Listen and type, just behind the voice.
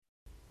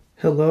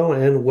Hello,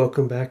 and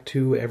welcome back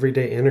to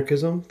Everyday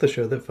Anarchism, the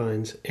show that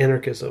finds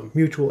anarchism,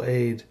 mutual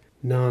aid,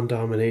 non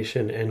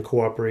domination, and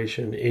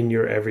cooperation in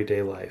your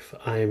everyday life.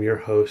 I am your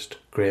host,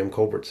 Graham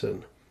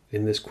Culbertson.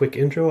 In this quick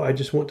intro, I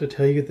just want to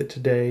tell you that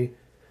today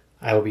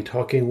I will be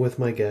talking with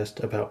my guest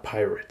about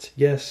pirates.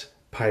 Yes,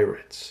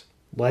 pirates.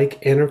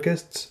 Like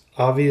anarchists,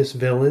 obvious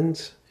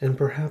villains, and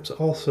perhaps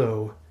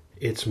also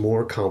it's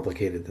more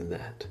complicated than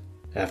that.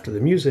 After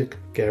the music,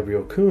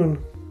 Gabriel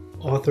Kuhn,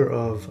 author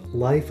of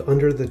Life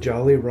Under the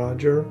Jolly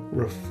Roger,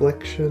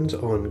 Reflections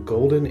on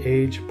Golden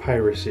Age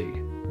Piracy,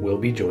 will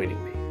be joining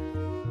me.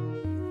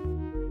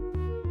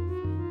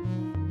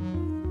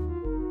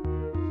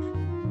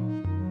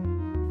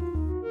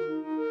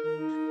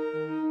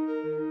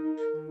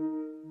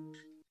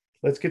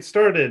 Let's get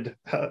started.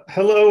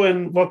 Hello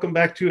and welcome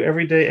back to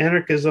Everyday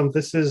Anarchism.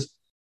 This is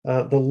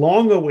the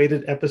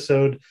long-awaited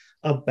episode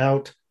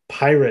about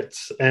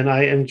pirates, and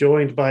I am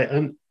joined by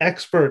an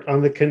expert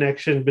on the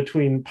connection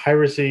between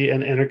piracy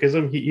and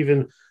anarchism. He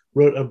even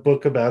wrote a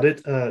book about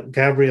it,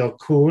 Gabriel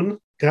Kuhn.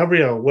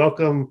 Gabriel,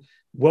 welcome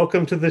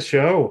to the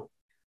show.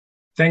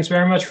 Thanks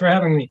very much for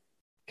having me.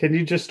 Can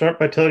you just start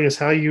by telling us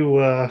how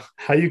you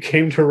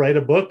came to write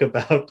a book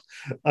about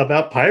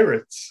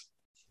pirates?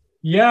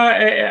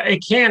 Yeah, I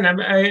can.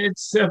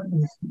 It's a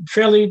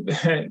fairly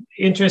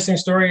interesting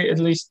story, at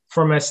least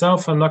for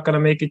myself. I'm not going to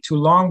make it too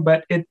long,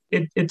 but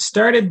it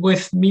started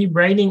with me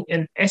writing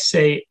an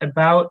essay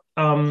about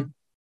an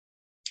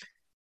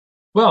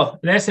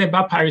essay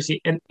about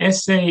piracy, an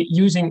essay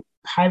using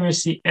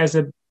piracy as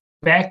a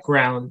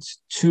background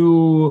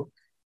to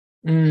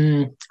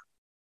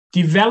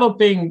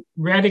developing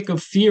radical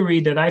theory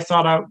that I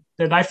felt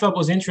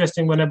was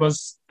interesting when I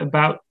was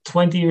about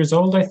 20 years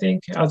old, I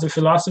think, as a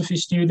philosophy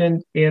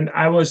student. And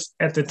I was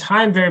at the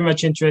time very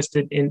much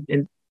interested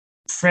in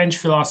French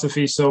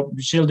philosophy. So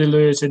Gilles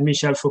Deleuze and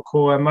Michel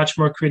Foucault. I'm much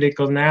more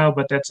critical now,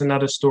 but that's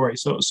another story.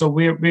 So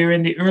we're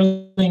in the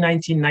early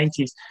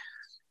 1990s.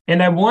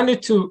 And I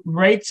wanted to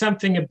write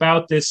something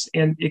about this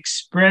and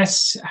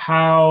express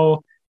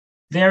how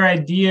their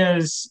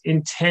ideas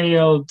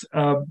entailed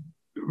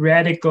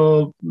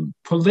radical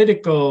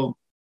political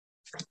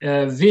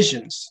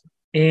visions.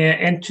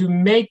 And to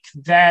make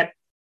that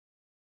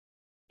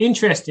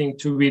interesting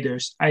to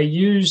readers, I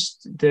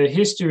used the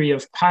history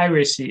of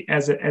piracy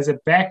as a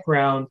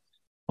background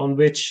on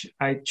which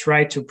I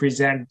tried to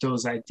present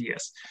those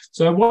ideas.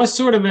 So it was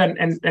sort of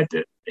an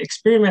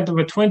experiment of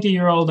a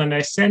 20-year-old, and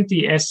I sent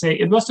the essay.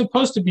 It was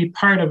supposed to be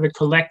part of a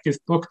collective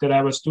book that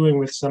I was doing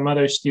with some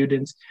other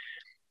students.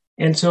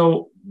 And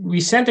so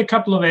we sent a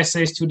couple of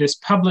essays to this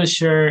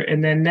publisher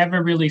and then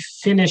never really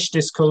finished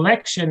this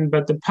collection,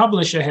 but the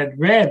publisher had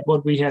read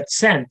what we had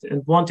sent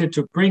and wanted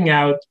to bring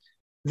out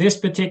this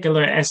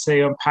particular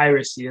essay on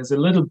piracy as a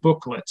little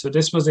booklet. So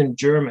this was in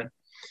German.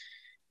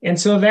 And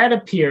so that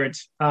appeared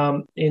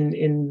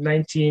in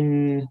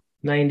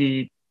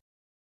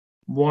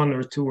 1991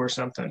 or two or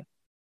something.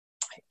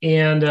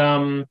 And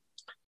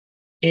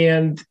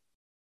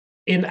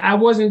I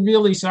wasn't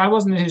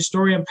a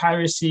historian of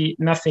piracy,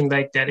 nothing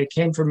like that. It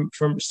came from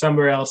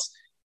somewhere else.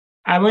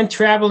 I went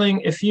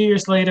traveling a few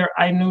years later.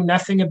 I knew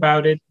nothing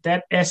about it.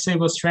 That essay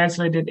was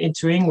translated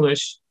into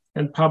English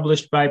and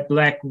published by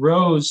Black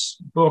Rose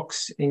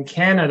Books in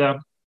Canada,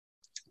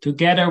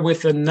 together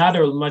with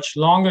another much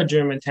longer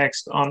German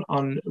text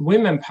on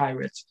women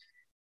pirates.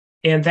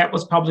 And that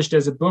was published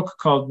as a book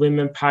called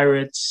Women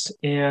Pirates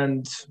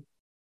and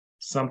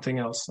something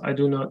else. I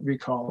do not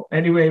recall.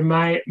 Anyway,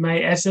 my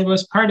essay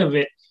was part of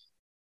it.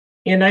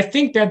 And I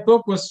think that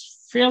book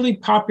was fairly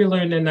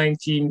popular in the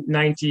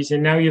 1990s.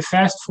 And now you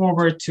fast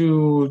forward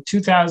to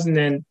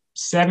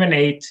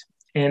 2007-8,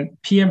 and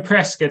PM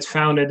Press gets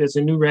founded as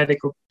a new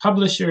radical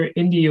publisher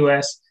in the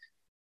US.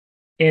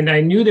 And I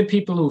knew the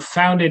people who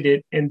founded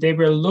it, and they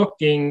were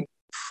looking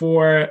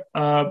for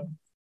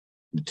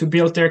to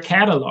build their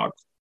catalog.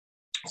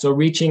 So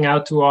reaching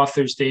out to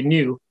authors they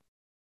knew.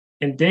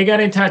 And they got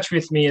in touch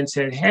with me and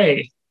said,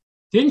 hey,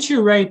 didn't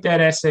you write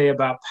that essay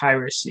about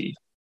piracy?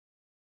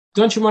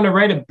 Don't you want to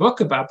write a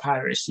book about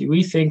piracy?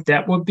 We think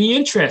that would be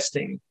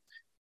interesting.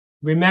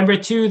 Remember,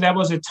 too, that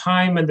was a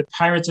time when the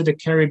Pirates of the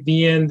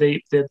Caribbean,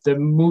 the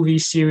movie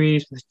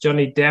series with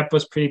Johnny Depp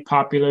was pretty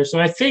popular.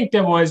 So I think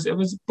it was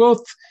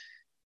both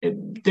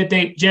that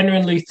they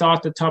genuinely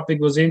thought the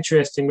topic was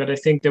interesting, but I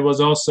think there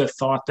was also a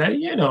thought that,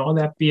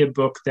 that'd be a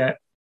book that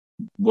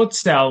would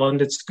sell, and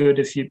it's good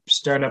if you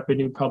start up a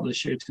new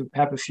publisher to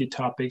have a few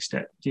topics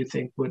that you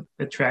think would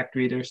attract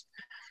readers.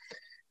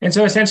 And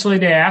so essentially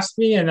they asked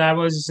me, and I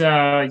was,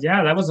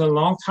 that was a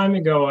long time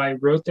ago. I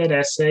wrote that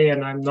essay,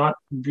 and I'm not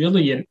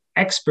really an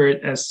expert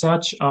as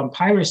such on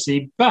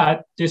piracy,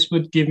 but this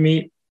would give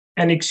me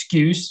an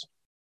excuse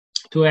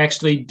to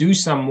actually do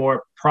some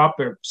more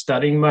proper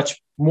studying,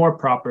 much more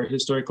proper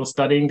historical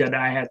studying that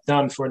I had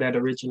done for that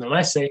original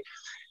essay.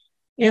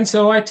 And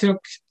so I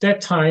took that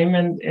time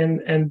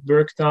and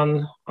worked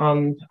on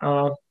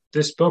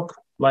this book,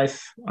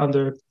 Life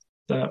Under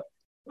the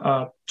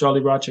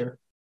Jolly Roger.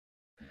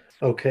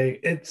 Okay,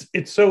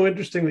 it's so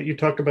interesting that you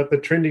talk about the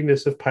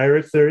trendiness of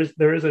pirates.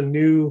 There is a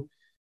new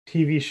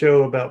TV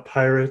show about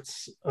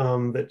pirates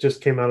that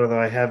just came out, although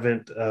I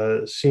haven't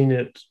seen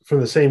it, from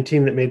the same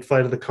team that made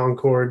Flight of the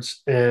Conchords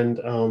and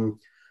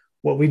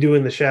What We Do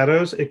in the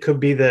Shadows. It could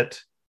be that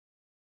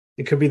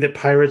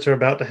pirates are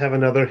about to have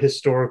another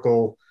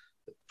historical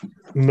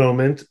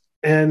moment,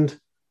 and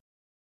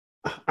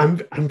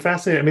I'm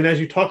fascinated. I mean, as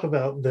you talk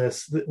about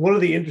this, one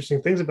of the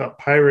interesting things about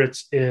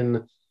pirates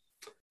in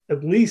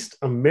at least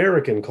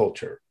American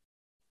culture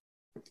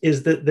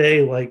is that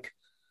they like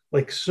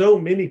so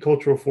many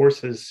cultural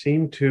forces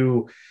seem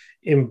to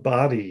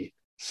embody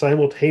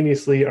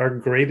simultaneously our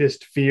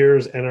greatest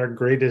fears and our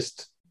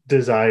greatest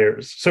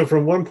desires. So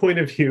from one point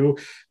of view,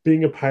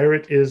 being a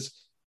pirate is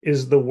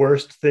the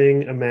worst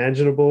thing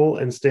imaginable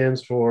and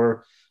stands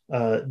for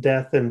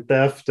death and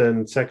theft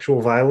and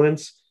sexual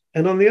violence.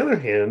 And on the other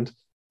hand,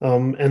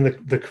 and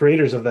the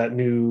creators of that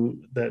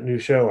new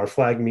show, Our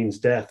Flag Means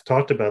Death,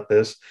 talked about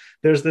this.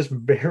 There's this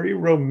very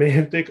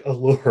romantic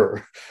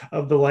allure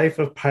of the life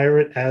of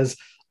pirate as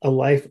a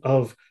life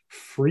of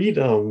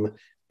freedom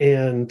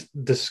and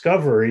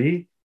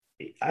discovery.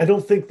 I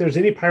don't think there's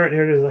any pirate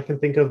narratives I can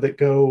think of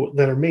that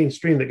are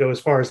mainstream that go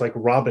as far as like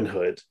Robin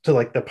Hood to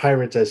like the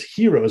pirates as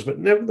heroes, but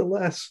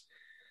nevertheless,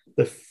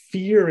 the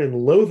fear and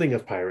loathing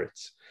of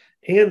pirates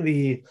and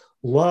the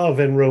love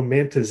and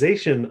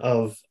romanticization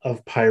of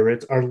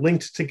pirates are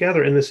linked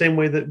together in the same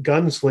way that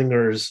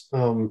gunslingers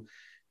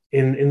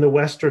in the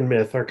Western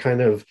myth are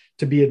kind of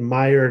to be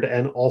admired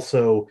and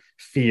also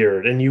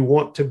feared. And you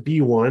want to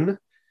be one,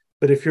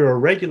 but if you're a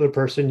regular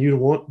person,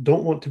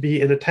 don't want to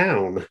be in a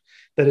town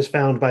that is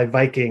found by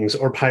Vikings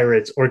or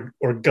pirates or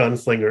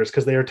gunslingers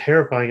because they are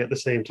terrifying at the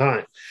same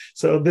time.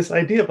 So this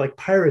idea of like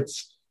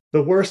pirates,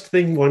 the worst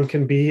thing one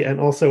can be, and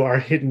also our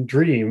hidden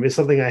dream, is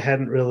something I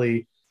hadn't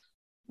really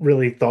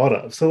thought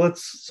of. So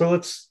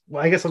let's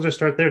I guess I'll just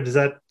start there. Does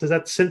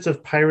that sense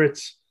of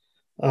pirates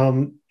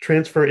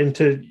transfer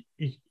into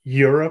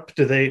Europe?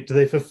 Do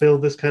they fulfill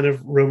this kind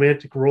of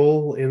romantic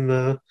role in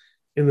the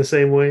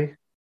same way?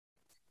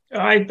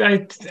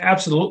 I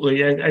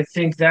absolutely. I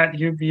think that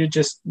you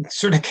just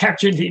sort of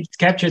captured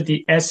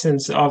the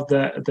essence of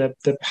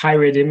the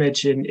pirate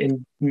image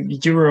in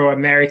Euro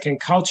American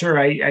culture.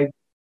 I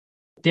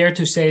dare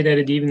to say that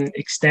it even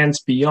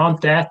extends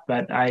beyond that,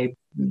 but I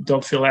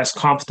don't feel as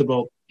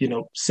comfortable,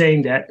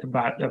 saying that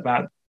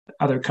about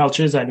other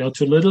cultures. I know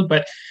too little,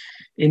 but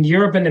in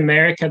Europe and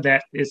America,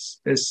 that is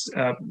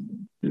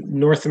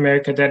North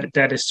America,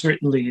 that is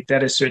certainly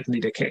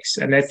the case.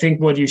 And I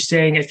think what you're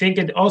saying, I think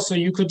it also,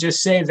 you could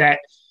just say that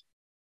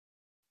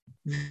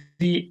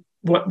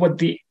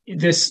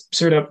this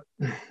sort of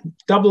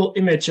double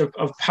image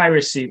of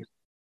piracy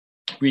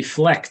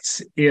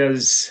reflects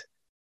is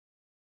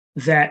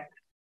a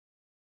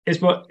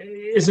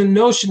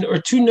notion or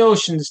two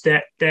notions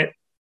that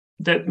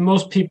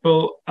most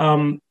people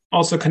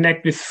also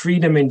connect with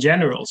freedom in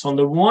general. So on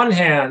the one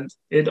hand,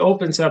 it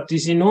opens up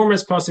these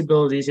enormous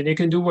possibilities and you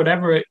can do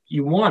whatever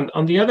you want.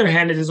 On the other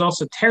hand, it is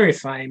also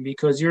terrifying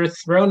because you're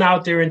thrown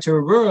out there into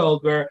a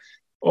world where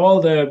all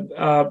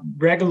the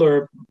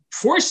regular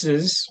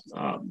forces,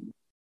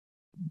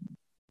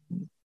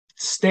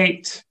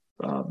 state,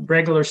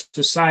 regular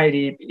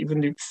society,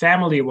 even the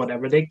family,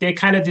 whatever, they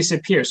kind of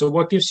disappear. So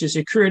what gives you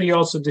security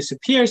also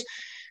disappears.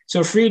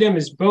 So freedom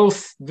is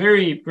both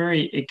very,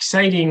 very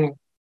exciting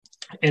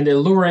and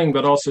alluring,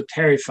 but also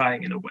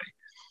terrifying in a way.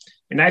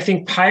 And I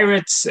think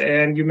pirates,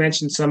 and you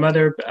mentioned some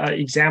other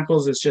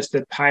examples, it's just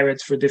that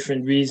pirates for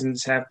different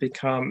reasons have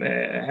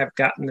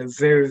gotten a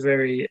very,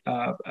 very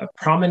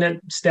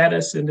prominent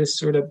status in this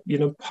sort of,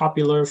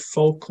 popular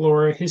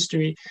folklore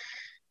history.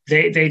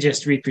 They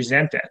just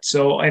represent that.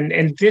 So,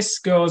 and this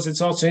goes,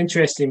 it's also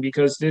interesting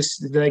because this,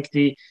 like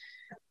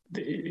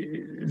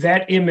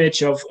that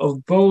image of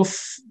both,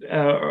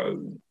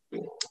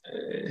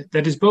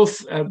 that is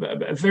both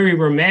a very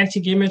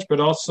romantic image, but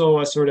also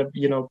a sort of,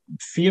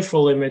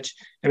 fearful image.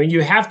 I mean,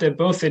 you have that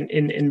both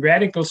in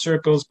radical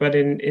circles, but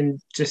in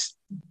just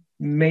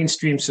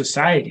mainstream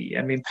society.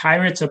 I mean,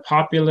 pirates are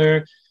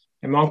popular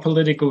among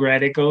political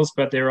radicals,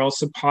 but they're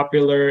also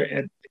popular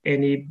at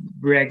any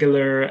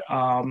regular,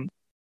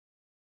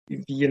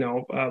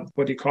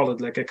 what do you call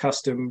it, like a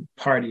custom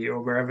party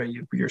or wherever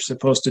you're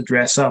supposed to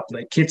dress up.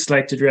 Like kids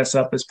like to dress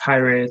up as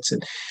pirates,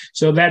 and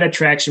so that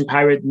attraction,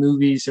 pirate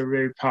movies are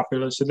very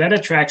popular, so that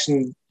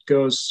attraction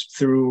goes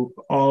through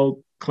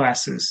all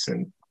classes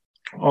and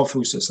all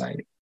through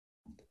society.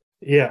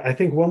 Yeah, I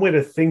think one way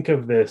to think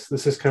of this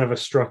is kind of a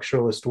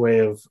structuralist way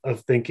of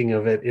thinking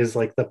of it, is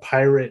like the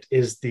pirate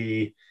is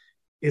the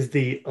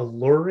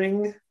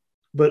alluring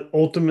but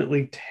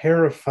ultimately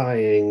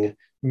terrifying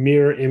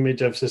mirror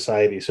image of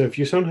society. So if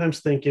you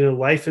sometimes think,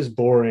 life is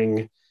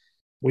boring,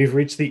 we've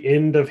reached the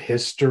end of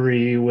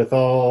history with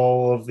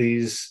all of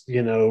these,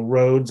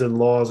 roads and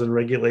laws and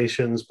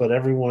regulations, but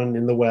everyone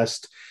in the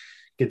West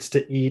gets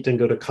to eat and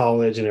go to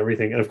college and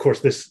everything. And of course,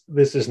 this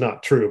is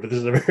not true, but this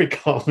is a very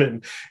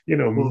common,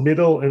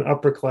 middle and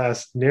upper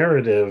class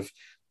narrative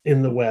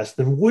in the West.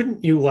 Then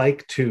wouldn't you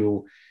like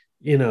to,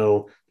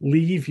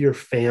 leave your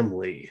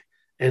family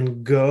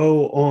and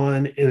go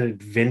on an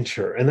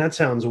adventure. And that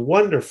sounds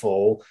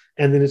wonderful.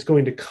 And then it's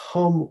going to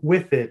come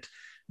with it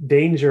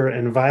danger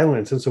and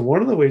violence. And so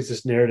one of the ways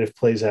this narrative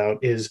plays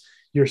out is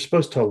you're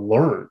supposed to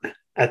learn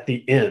at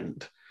the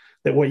end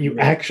that what you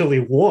actually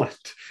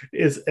want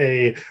is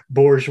a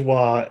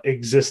bourgeois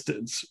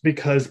existence.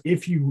 Because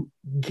if you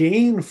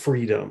gain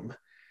freedom,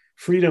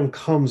 freedom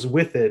comes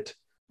with it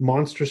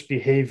monstrous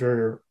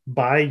behavior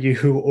by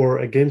you or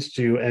against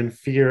you, and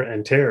fear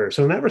and terror.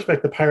 So in that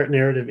respect, the pirate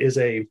narrative is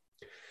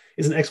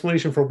an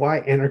explanation for why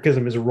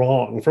anarchism is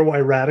wrong, for why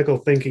radical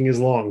thinking is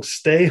wrong.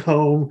 Stay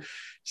home,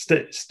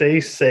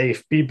 stay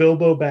safe, be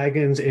Bilbo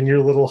Baggins in your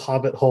little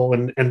hobbit hole,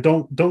 and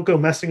don't go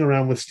messing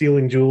around with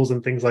stealing jewels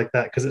and things like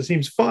that, because it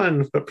seems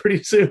fun, but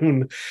pretty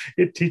soon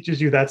it teaches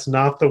you that's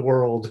not the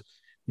world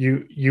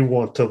you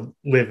want to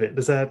live in.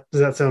 Does that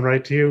sound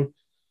right to you?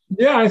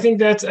 Yeah, I think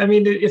that's, I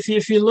mean,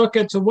 if you look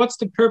at, so what's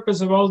the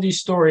purpose of all these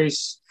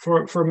stories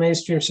for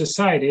mainstream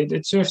society?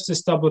 It serves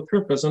this double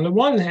purpose. On the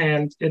one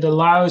hand, it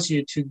allows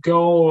you to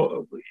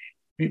go,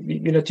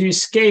 to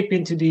escape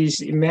into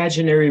these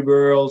imaginary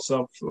worlds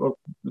of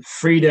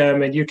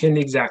freedom, and you can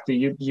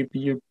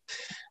you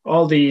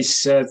all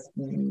these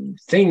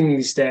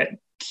things that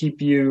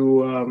keep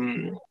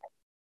you,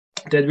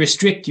 that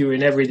restrict you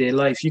in everyday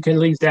life. You can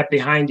leave that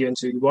behind you, and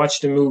so you watch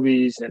the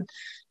movies and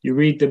you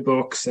read the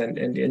books,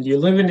 and you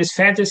live in this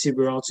fantasy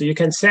world, so you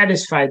can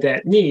satisfy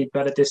that need.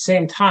 But at the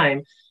same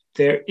time,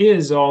 there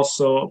is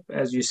also,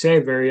 as you say,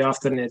 very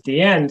often at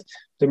the end,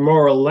 the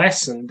moral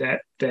lesson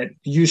that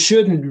you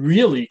shouldn't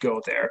really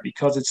go there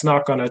because it's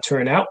not going to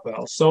turn out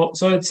well. So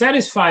it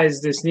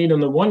satisfies this need on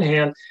the one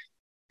hand,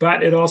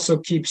 but it also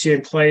keeps you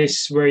in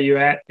place where you're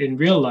at in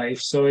real life.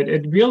 So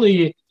it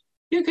really,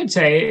 you could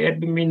say,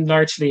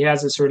 largely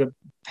has a sort of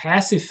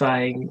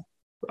pacifying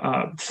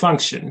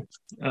function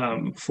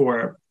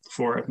for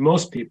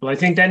most people. I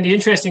think then the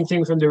interesting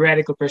thing from the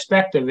radical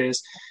perspective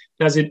is,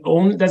 does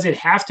it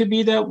have to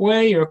be that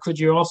way, or could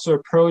you also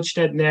approach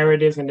that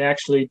narrative and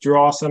actually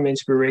draw some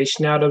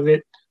inspiration out of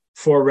it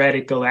for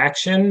radical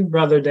action,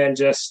 rather than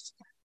just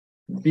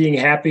being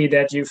happy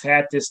that you've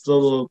had this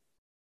little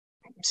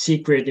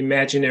secret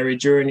imaginary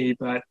journey,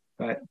 but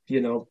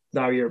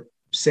now you're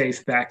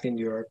safe back in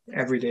your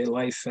everyday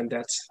life, and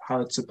that's how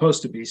it's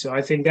supposed to be. So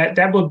I think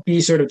that would be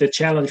sort of the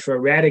challenge for a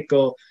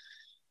radical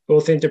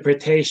both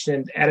interpretation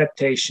and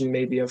adaptation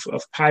maybe of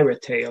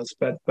pirate tales.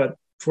 But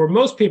for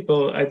most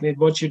people, I mean,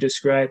 what you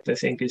described, I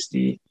think, is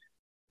the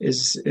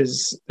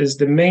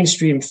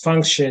mainstream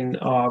function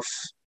of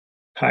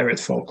pirate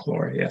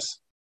folklore. Yes.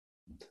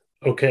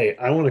 Okay,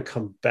 I want to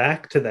come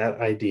back to that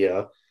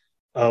idea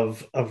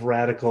of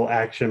radical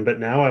action, but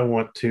now I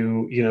want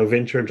to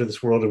venture into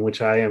this world in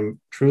which I am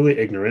truly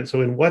ignorant.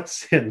 So in what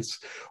sense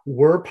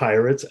were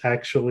pirates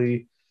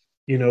actually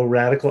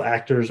radical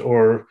actors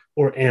or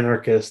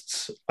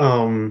anarchists?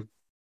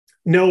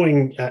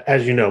 Knowing,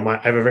 as you know, I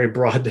have a very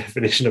broad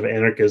definition of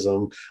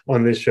anarchism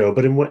on this show,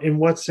 but in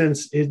what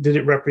sense did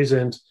it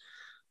represent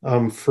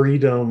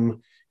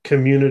freedom,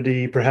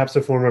 community, perhaps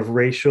a form of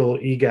racial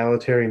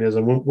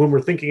egalitarianism? When we're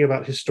thinking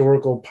about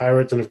historical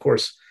pirates, and of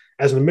course,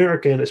 as an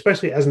American,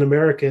 especially as an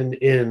American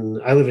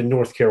I live in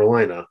North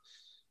Carolina,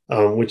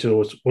 which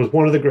was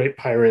one of the great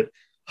pirate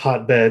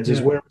hotbeds,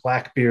 is where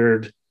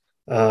Blackbeard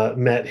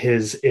met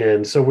his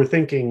end. So we're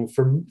thinking,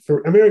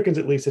 for Americans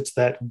at least, it's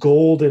that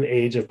golden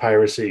age of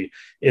piracy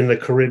in the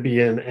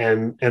Caribbean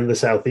and the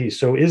Southeast.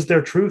 So is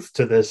there truth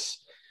to this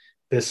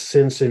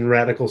sense in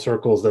radical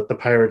circles that the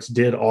pirates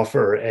did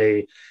offer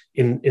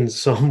in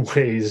some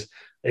ways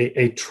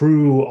a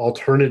true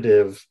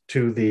alternative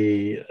to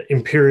the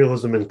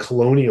imperialism and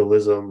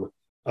colonialism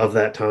of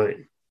that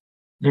time?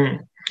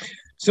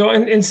 So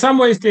in some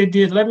ways they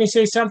did. Let me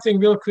say something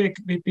real quick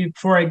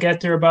before I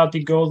get there about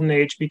the Golden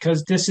Age,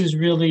 because this is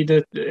really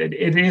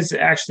it is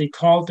actually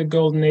called the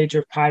Golden Age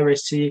of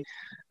piracy.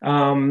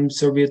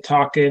 So we're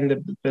talking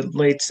the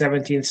late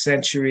 17th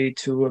century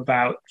to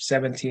about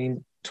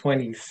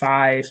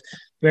 1725,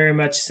 very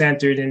much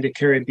centered in the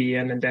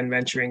Caribbean, and then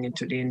venturing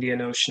into the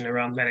Indian Ocean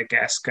around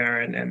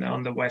Madagascar and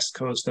on the west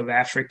coast of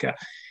Africa.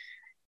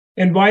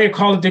 And why I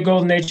call it the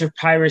Golden Age of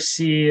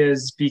piracy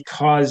is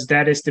because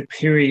that is the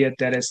period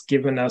that has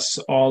given us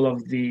all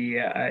of the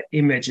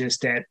images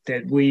that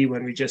we,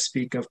 when we just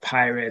speak of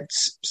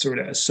pirates, sort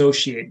of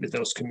associate with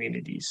those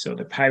communities. So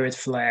the pirate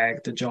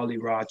flag, the Jolly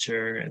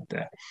Roger, and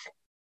the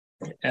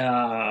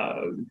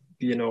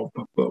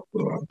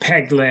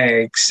peg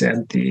legs,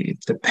 and the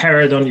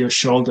parrot on your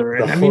shoulder.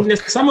 And I mean,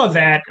 some of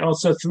that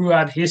also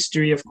throughout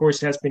history, of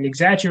course, has been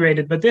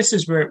exaggerated, but this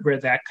is where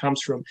that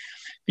comes from.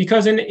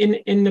 Because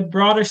in the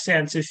broader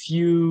sense, if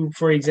you,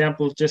 for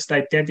example, just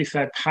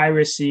identify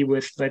piracy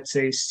with, let's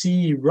say,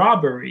 sea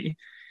robbery,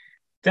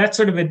 that's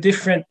sort of a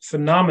different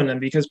phenomenon,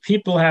 because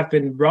people have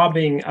been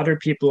robbing other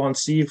people on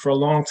sea for a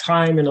long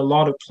time in a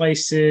lot of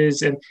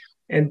places,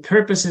 and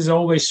purpose is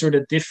always sort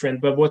of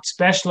different. But what's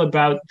special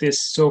about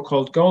this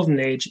so-called Golden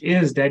Age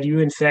is that you,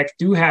 in fact,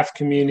 do have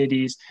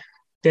communities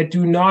that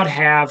do not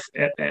have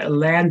a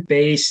land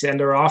base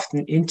and are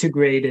often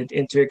integrated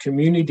into a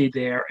community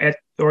there,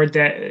 or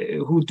that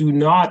who do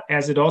not,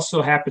 as it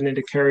also happened in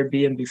the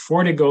Caribbean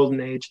before the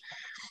Golden Age,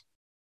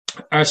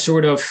 are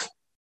sort of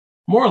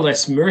more or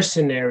less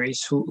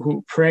mercenaries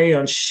who prey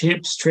on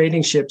ships,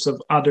 trading ships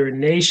of other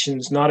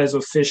nations, not as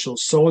official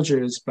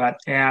soldiers, but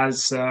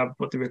as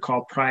what they would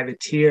call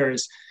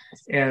privateers,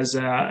 as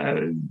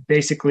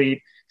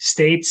basically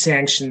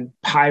state-sanctioned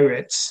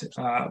pirates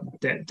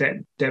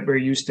that were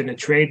used in a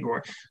trade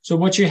war. So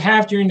what you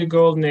have during the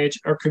Golden Age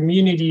are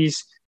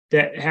communities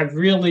that have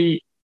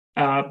really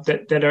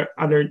that are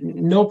under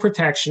no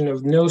protection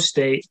of no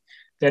state,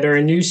 that are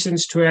a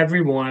nuisance to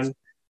everyone,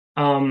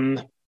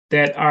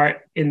 that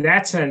are in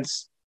that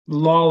sense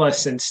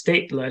lawless and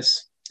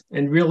stateless,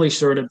 and really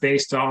sort of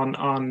based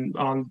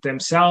on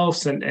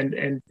themselves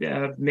and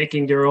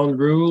making their own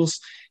rules.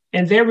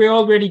 And there we're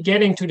already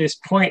getting to this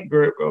point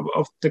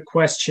of the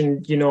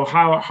question,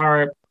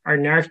 how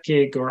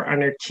anarchic or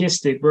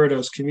anarchistic were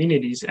those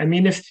communities? I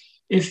mean, if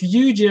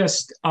you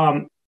just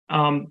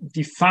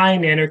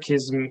define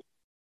anarchism,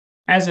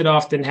 as it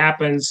often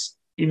happens,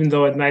 even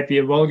though it might be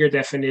a vulgar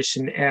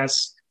definition,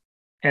 as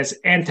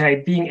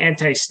being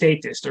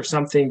anti-statist or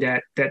something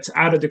that's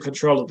out of the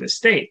control of the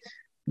state,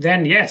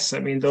 then yes, I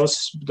mean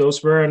those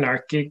were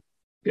anarchic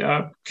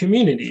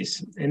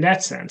communities in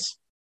that sense.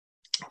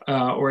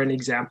 Or an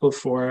example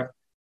for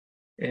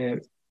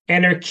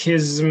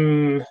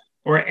anarchism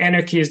or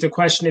anarchy is the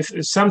question.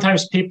 If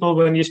sometimes people,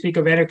 when you speak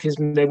of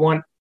anarchism, they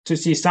want to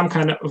see some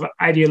kind of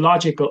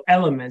ideological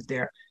element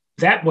there.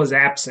 That was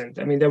absent.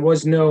 I mean, there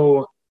was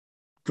no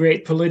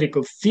great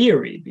political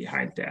theory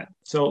behind that.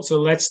 So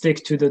let's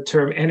stick to the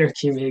term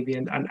anarchy, maybe,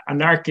 and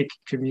anarchic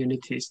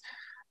communities.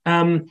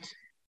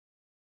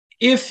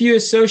 If you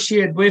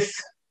associate with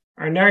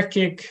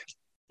anarchic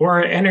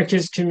or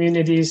anarchist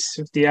communities,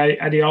 if the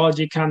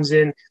ideology comes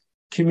in,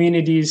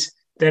 communities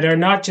that are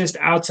not just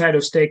outside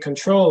of state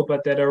control,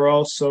 but that are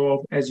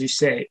also, as you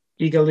say,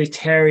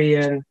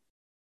 egalitarian,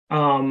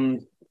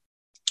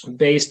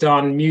 based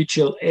on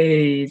mutual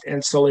aid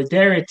and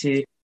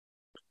solidarity,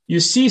 you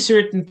see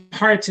certain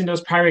parts in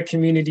those pirate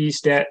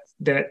communities that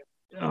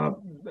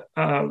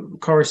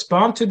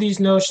correspond to these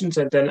notions,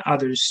 and then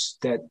others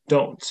that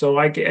don't. So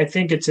I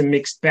think it's a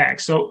mixed bag.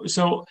 So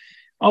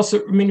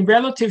also, I mean,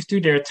 relative to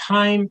their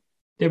time,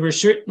 they were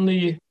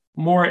certainly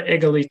more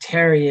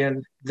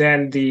egalitarian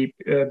than the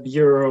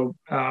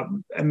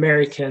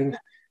Euro-American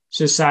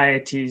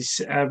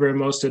societies where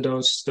most of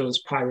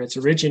those pirates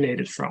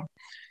originated from.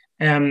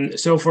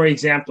 So, for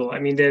example, I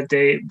mean,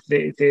 they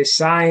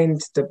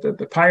signed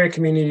the pirate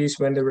communities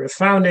when they were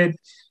founded.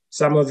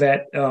 Some of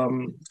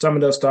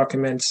those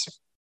documents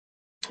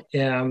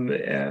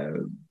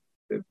were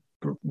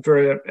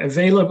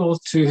available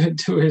to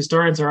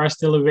historians, or are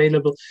still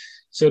available.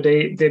 So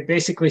they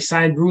basically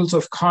signed rules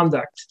of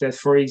conduct that,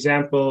 for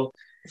example,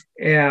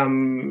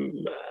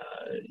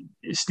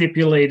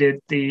 stipulated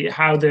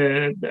how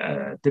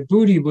the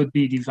booty would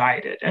be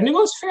divided, and it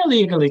was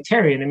fairly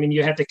egalitarian. I mean,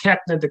 you had the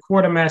captain and the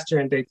quartermaster,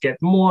 and they'd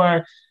get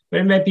more,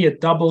 but it might be a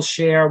double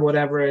share,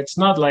 whatever. It's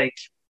not like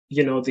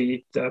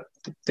the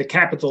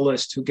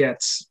capitalist who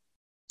gets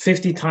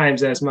 50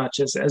 times as much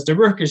as the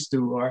workers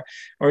do,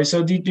 or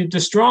so the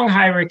strong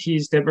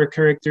hierarchies that were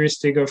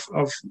characteristic of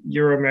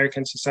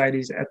Euro-American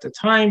societies at the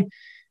time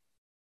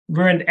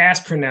weren't as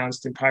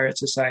pronounced in pirate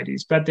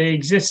societies, but they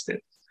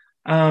existed.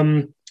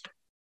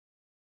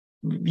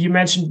 You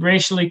mentioned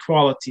racial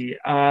equality.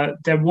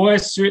 There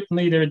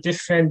are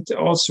different,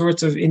 all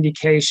sorts of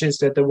indications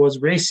that there was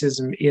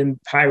racism in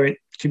pirate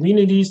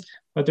communities,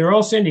 but there are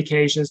also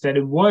indications that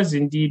it was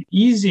indeed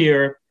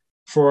easier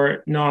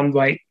for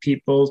non-white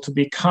people to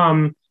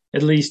become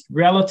at least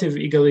relative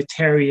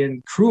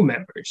egalitarian crew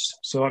members.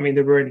 So, I mean,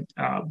 they were,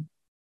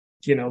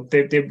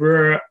 they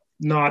were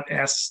not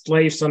as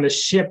slaves on the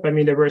ship. I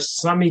mean, there were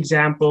some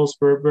examples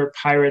where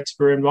pirates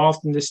were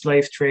involved in the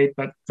slave trade,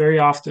 but very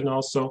often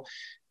also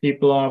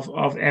people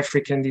of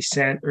African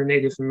descent or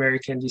Native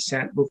American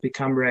descent would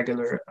become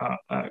regular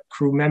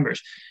crew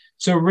members.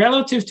 So,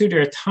 relative to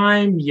their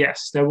time,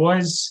 yes, there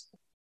were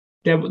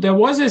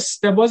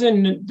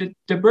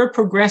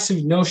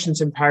progressive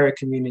notions in pirate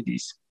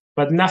communities,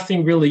 but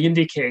nothing really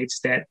indicates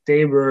that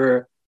they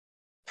were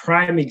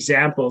prime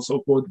examples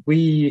of what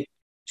we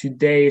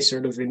today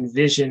sort of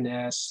envision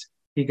as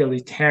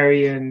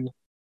egalitarian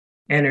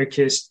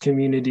anarchist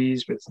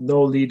communities with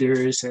no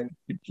leaders and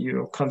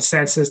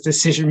consensus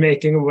decision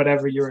making, or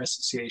whatever your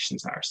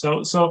associations are.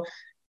 So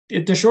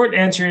the short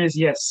answer is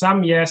yes,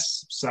 some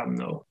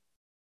no.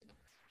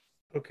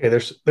 Okay,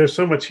 there's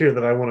so much here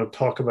that I want to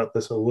talk about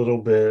this a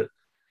little bit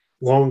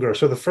longer.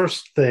 So the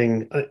first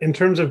thing, in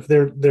terms of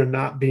there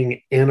not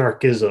being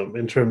anarchism,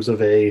 in terms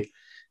of a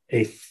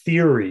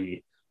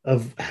theory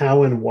of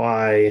how and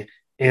why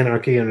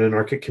anarchy and an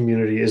anarchic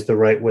community is the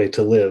right way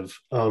to live.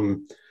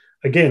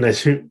 Again,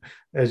 as you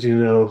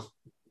know,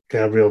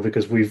 Gabriel,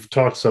 because we've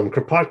talked some,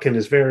 Kropotkin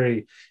is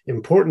very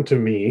important to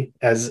me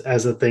as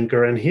a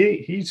thinker, and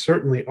he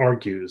certainly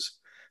argues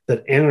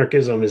that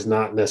anarchism is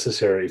not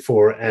necessary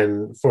for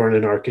an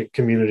anarchic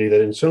community, that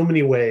in so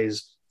many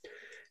ways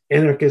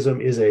anarchism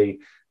is a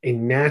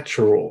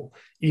natural,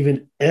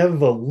 even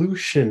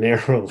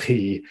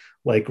evolutionarily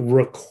like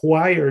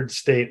required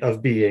state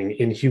of being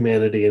in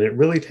humanity. And it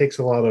really takes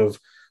a lot of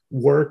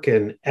work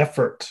and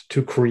effort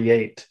to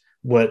create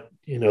what,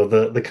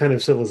 the kind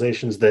of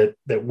civilizations that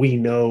we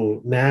know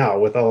now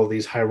with all of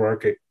these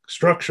hierarchic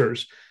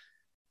structures.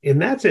 In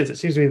that sense, it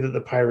seems to me that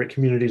the pirate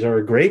communities are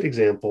a great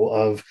example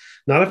of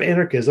not of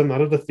anarchism,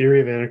 not of the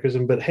theory of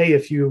anarchism, but hey,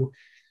 if you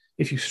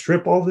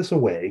strip all this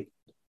away,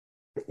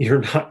 you're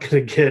not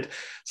going to get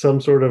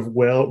some sort of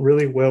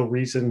really well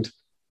reasoned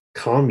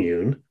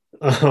commune,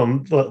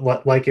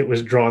 like it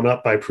was drawn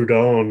up by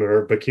Proudhon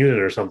or Bakunin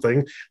or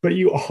something. But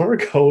you are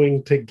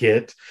going to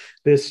get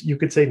this, you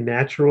could say,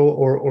 natural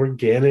or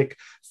organic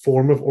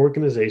form of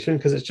organization,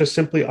 because it's just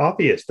simply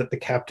obvious that the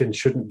captain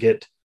shouldn't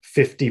get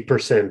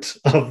 50%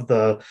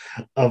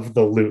 of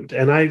the loot.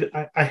 And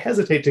I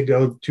hesitate to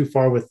go too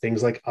far with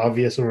things like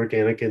obvious and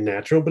organic and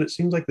natural, but it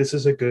seems like this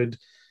is a good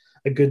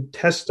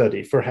test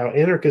study for how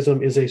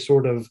anarchism is a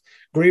sort of,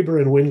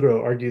 Graeber and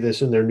Wingrove argue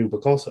this in their new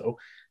book also,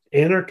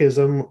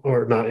 anarchism,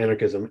 or not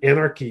anarchism,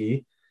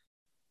 anarchy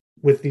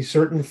with these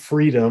certain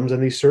freedoms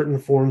and these certain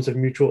forms of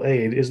mutual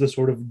aid is the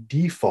sort of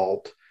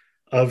default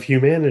of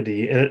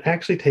humanity. And it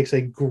actually takes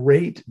a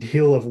great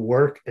deal of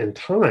work and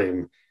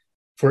time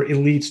for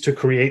elites to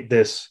create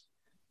this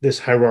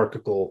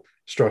hierarchical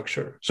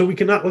structure. So we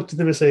cannot look to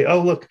them and say,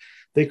 oh, look,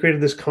 they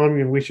created this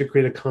commune, we should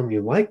create a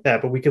commune like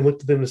that. But we can look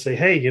to them and say,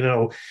 hey,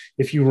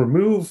 if you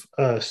remove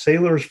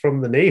sailors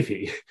from the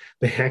Navy,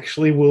 they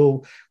actually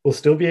will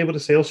still be able to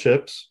sail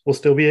ships, will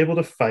still be able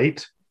to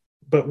fight,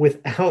 but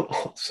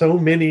without so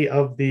many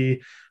of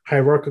the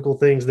hierarchical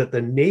things that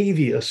the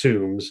Navy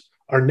assumes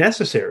are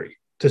necessary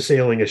to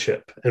sailing a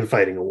ship and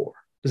fighting a war.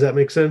 Does that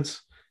make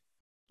sense?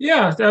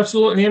 Yeah,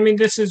 absolutely. I mean,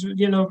 this is,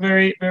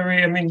 very,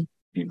 very, I mean,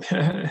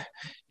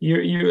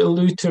 you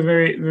allude to a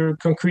very, very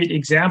concrete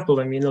example.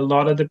 I mean, a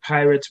lot of the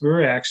pirates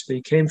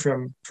came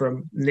from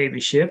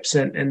Navy ships,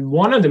 and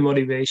one of the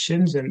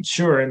motivations, and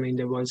sure, I mean,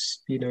 there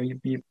was,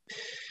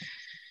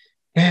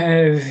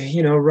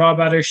 rob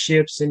other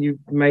ships and you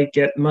might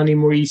get money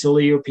more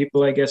easily, or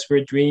people, I guess,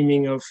 were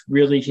dreaming of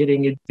really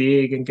hitting it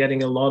big and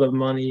getting a lot of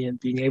money and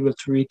being able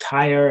to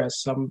retire,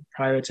 as some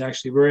pirates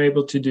actually were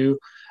able to do.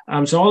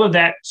 So all of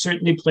that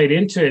certainly played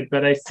into it,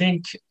 but I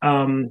think,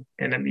 and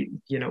I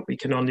mean, we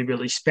can only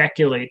really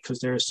speculate because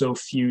there are so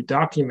few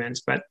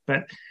documents, but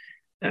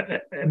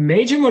a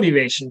major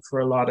motivation for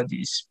a lot of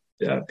these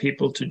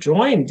people to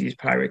join these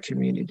pirate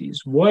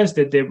communities was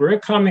that they were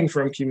coming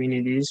from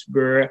communities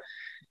where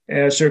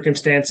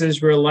circumstances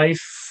where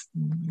life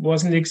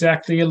wasn't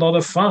exactly a lot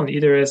of fun,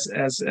 either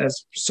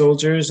as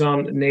soldiers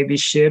on Navy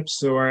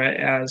ships or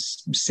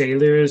as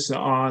sailors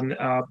on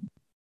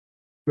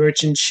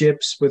merchant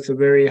ships with a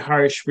very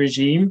harsh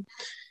regime.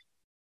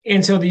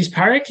 And so these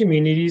pirate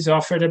communities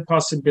offered a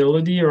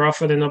possibility, or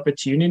offered an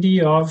opportunity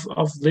of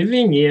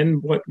living in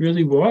what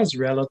really was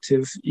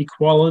relative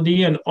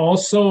equality and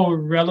also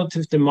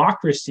relative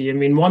democracy. I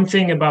mean, one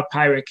thing about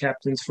pirate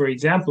captains, for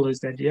example, is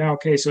that,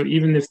 so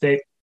even if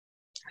they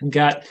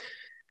got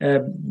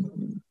a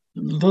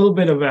little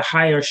bit of a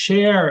higher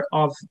share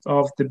of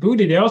the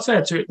booty, they also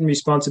had certain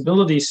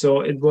responsibilities.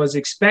 So it was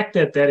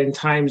expected that in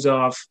times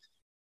of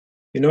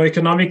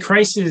economic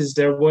crisis,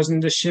 there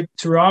wasn't a ship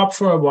to rob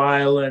for a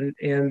while, and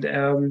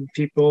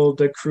people,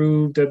 the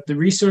crew, the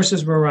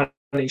resources were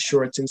running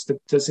short since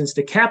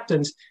the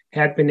captains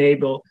had been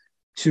able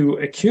to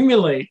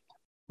accumulate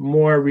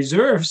more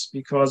reserves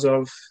because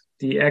of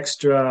the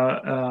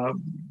extra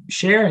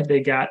share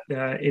they got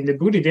in the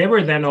booty. They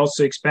were then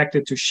also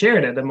expected to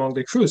share that among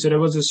the crew. So there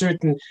was a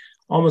certain,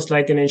 almost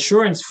like an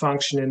insurance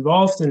function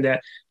involved in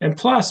that. And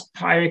plus,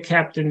 pirate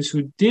captains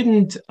who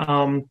didn't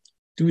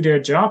do their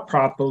job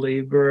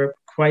properly were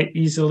quite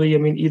easily, I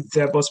mean,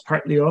 that was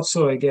partly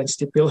also, again,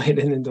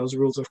 stipulated in those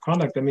rules of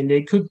conduct. I mean,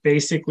 they could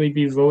basically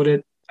be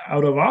voted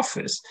out of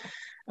office.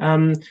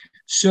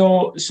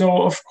 So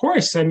of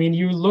course, I mean,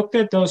 you looked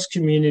at those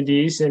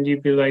communities and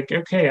you'd be like,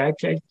 okay, I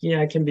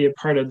can be a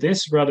part of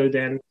this, rather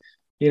than,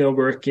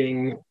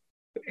 working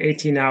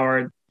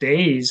 18-hour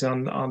days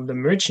on the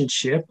merchant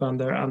ship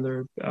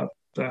under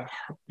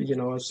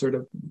the sort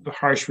of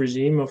harsh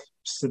regime of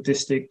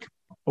sadistic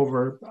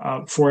over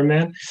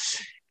foreman.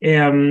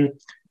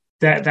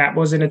 That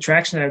was an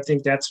attraction. I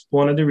think that's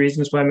one of the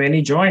reasons why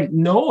many joined,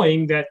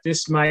 knowing that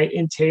this might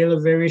entail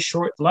a very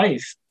short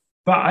life,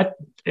 but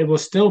it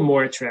was still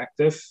more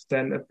attractive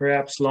than a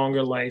perhaps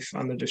longer life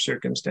under the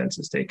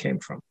circumstances they came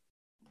from.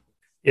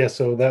 Yeah,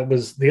 so that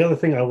was the other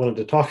thing I wanted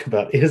to talk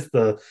about is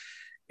the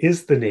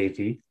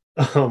Navy,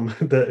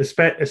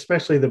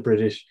 especially the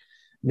British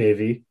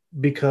Navy,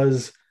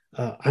 because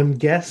I'm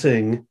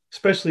guessing,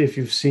 especially if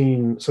you've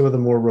seen some of the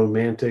more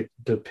romantic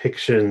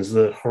depictions,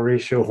 the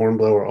Horatio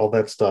Hornblower, all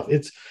that stuff,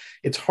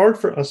 it's hard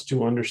for us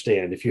to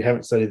understand if you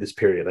haven't studied this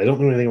period. I don't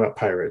know anything about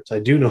pirates. I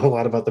do know a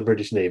lot about the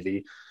British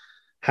Navy,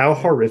 how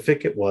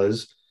horrific it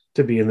was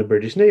to be in the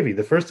British Navy.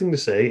 The first thing to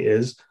say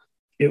is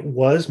it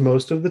was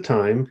most of the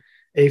time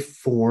a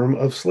form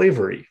of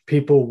slavery.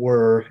 People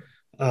were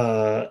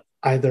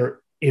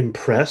either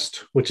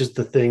impressed, which is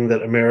the thing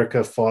that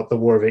America fought the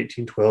War of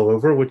 1812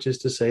 over, which is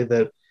to say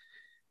that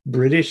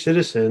British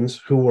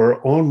citizens who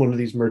were on one of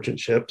these merchant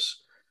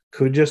ships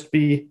could just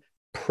be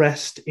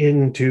pressed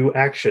into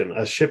action.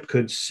 A ship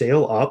could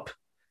sail up,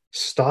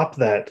 stop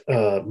that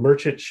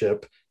merchant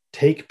ship,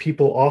 take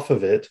people off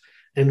of it,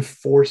 and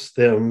force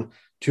them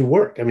to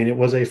work. I mean, it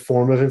was a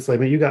form of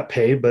enslavement. You got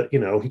paid, but you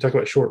talk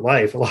about short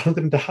life. A lot of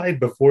them died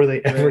before they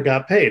ever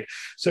got paid.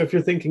 So if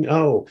you're thinking,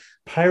 oh,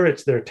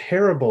 pirates, they're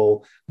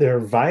terrible, they're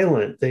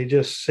violent, they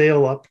just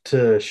sail up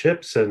to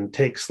ships and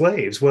take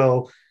slaves.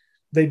 Well,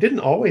 they didn't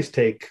always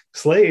take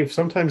slaves.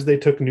 Sometimes they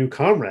took new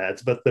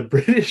comrades, but the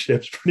British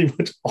ships pretty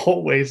much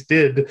always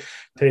did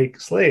take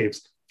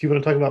slaves. If you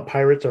want to talk about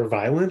pirates are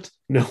violent,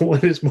 no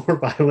one is more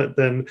violent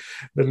than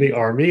the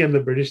army, and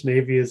the British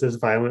Navy is as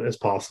violent as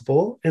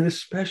possible. And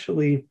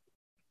especially,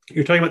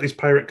 you're talking about these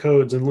pirate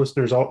codes, and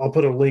listeners, I'll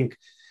put a link.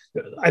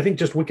 I think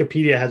just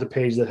Wikipedia has a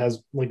page that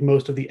has like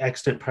most of the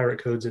extant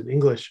pirate codes in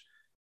English.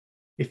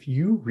 If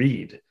you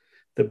read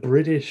the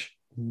British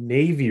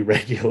Navy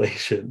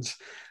regulations,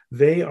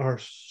 they are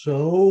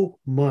so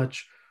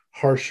much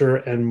harsher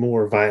and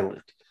more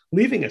violent.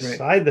 Leaving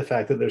aside the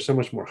fact that there's so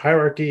much more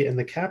hierarchy, and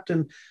the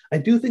captain, I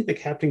do think the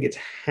captain gets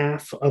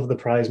half of the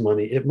prize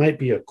money. It might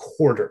be a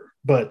quarter,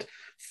 but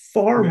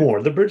far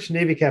more. The British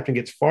Navy captain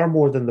gets far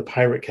more than the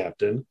pirate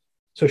captain.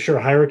 So sure,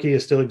 hierarchy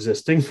is still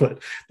existing,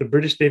 but the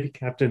British Navy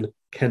captain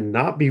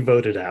cannot be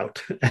voted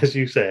out, as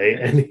you say.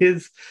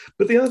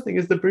 But the other thing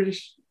is the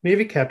British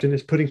Navy captain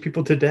is putting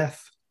people to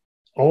death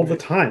all the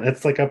time.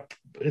 It's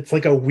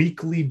like a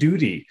weekly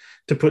duty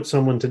to put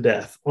someone to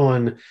death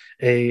on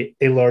a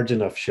large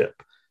enough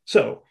ship.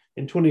 So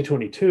in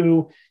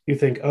 2022, you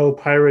think, oh,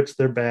 pirates,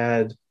 they're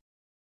bad,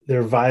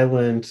 they're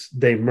violent,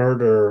 they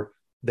murder,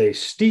 they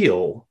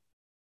steal.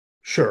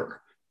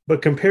 Sure.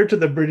 But compared to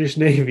the British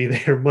Navy,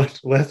 they are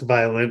much less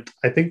violent.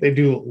 I think they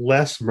do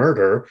less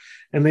murder,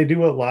 and they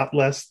do a lot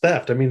less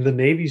theft. I mean, the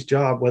Navy's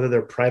job, whether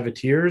they're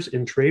privateers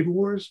in trade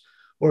wars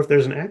or if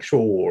there's an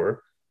actual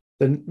war,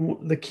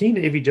 the key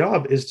Navy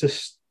job is to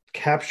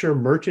capture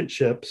merchant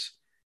ships,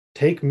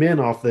 take men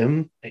off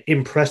them,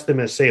 impress them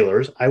as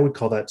sailors. I would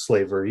call that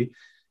slavery,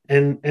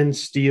 and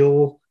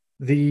steal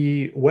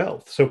the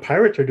wealth. So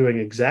pirates are doing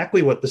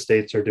exactly what the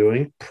states are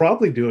doing,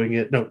 definitely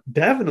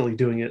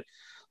doing it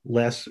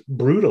less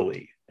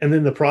brutally. And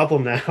then the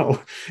problem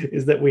now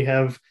is that we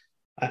have,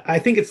 I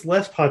think it's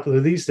less popular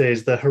these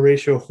days, the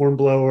Horatio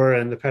Hornblower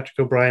and the Patrick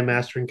O'Brien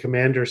Master and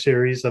Commander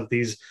series of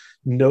these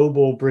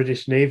noble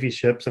British Navy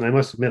ships. And I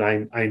must admit,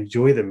 I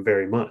enjoy them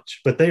very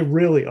much. But they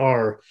really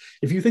are,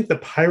 if you think the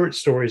pirate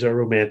stories are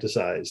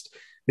romanticized,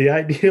 the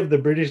idea of the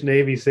British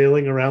Navy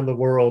sailing around the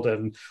world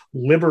and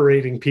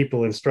liberating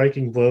people and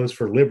striking blows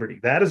for liberty,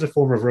 that is a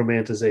form of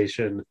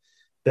romanticization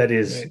that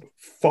is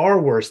far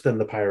worse than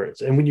the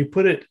pirates. And when you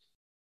put it,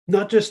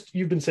 not just,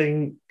 you've been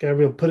saying,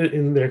 Gabriel, put it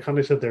in their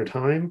context of their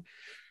time.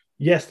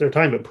 Yes, their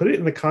time, but put it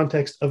in the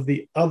context of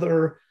the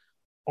other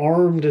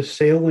armed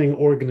sailing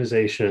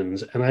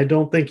organizations. And I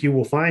don't think you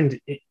will find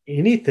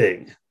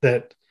anything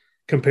that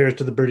compares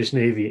to the British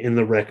Navy in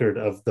the record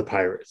of the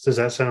pirates. Does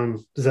that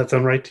sound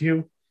right to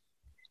you?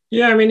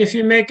 Yeah, I mean, I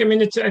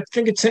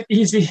think it's an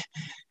easy,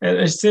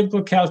 a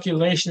simple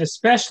calculation,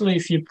 especially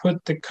if you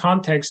put the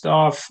context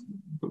of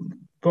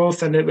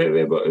both, and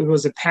it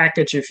was a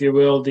package, if you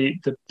will, the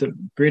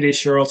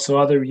British or also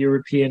other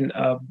European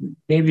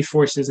Navy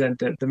forces and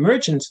the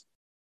merchants,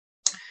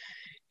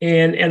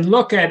 and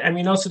look at, I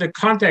mean, also the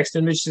context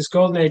in which this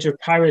golden age of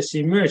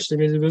piracy emerged. I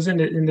mean, it was in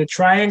the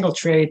triangle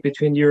trade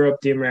between Europe,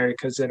 the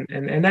Americas,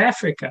 and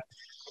Africa.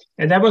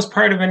 And that was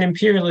part of an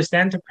imperialist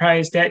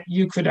enterprise that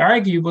you could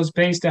argue was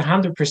based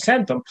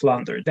 100% on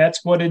plunder.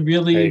 That's what it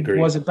really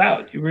was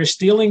about. You were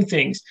stealing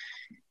things.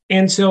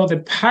 And so the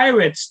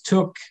pirates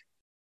took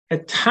a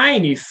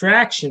tiny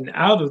fraction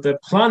out of the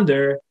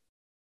plunder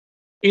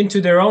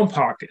into their own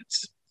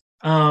pockets.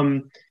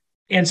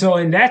 And so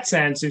in that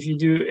sense, if you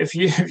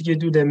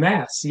do the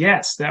math,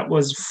 yes, that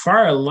was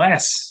far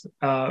less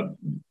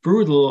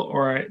brutal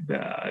or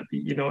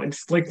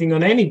inflicting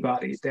on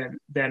anybody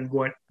than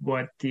what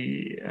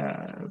the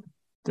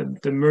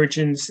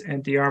merchants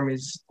and the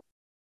armies,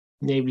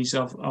 navies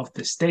of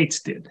the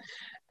states did.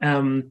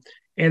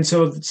 And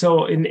so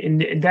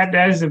in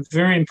that is a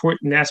very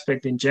important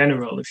aspect in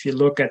general. If you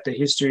look at the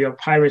history of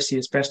piracy,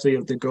 especially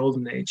of the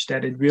Golden Age,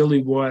 that it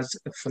really was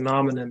a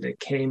phenomenon that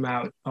came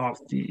out of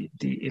the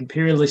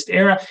imperialist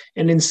era,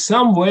 and in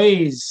some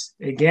ways,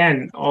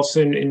 again,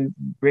 also in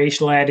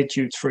racial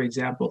attitudes, for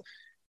example,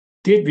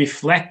 did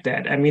reflect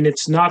that. I mean,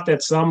 it's not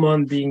that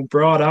someone being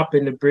brought up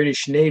in the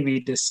British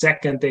Navy, the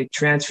second they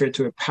transfer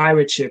to a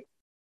pirate ship,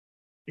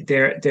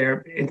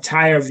 their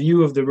entire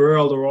view of the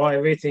world or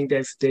everything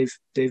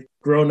they've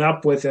grown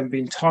up with and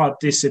been taught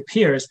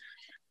disappears.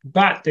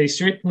 But they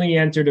certainly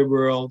entered a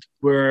world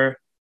where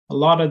a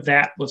lot of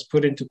that was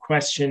put into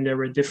question. There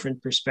were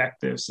different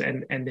perspectives,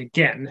 and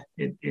again,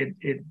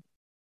 it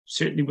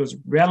certainly was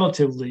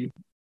relatively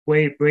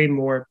way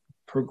more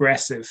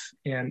progressive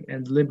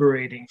and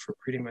liberating for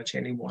pretty much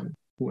anyone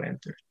who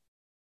entered.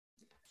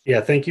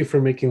 Yeah, thank you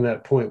for making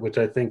that point, which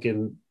I think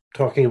in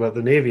talking about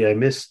the Navy, I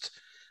missed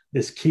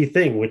this key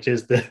thing, which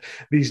is that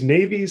these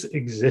navies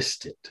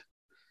existed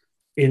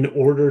in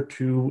order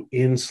to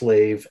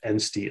enslave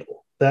and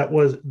steal. That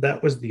was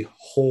the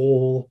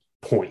whole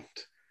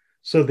point.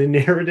 So the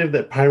narrative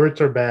that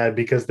pirates are bad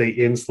because they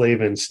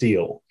enslave and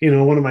steal.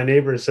 One of my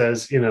neighbors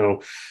says, you're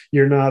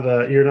not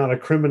a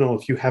criminal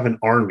if you have an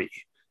army.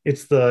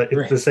 It's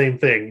the same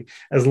thing.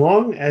 As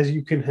long as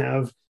you can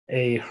have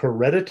a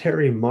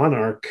hereditary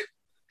monarch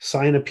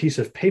sign a piece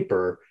of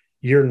paper,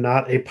 you're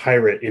not a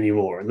pirate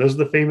anymore. And those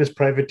are the famous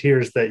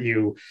privateers that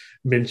you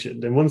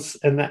mentioned.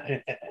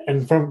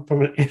 And from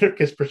an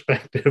anarchist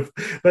perspective,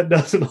 that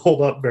doesn't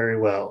hold up very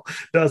well,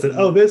 does it?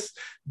 Oh,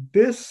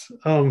 this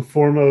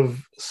form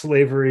of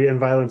slavery and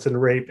violence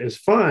and rape is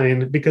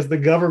fine because the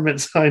government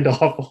signed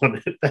off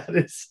on it. That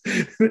is,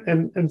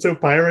 and so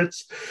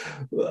pirates.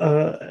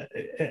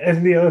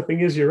 And the other thing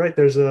is, you're right.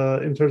 There's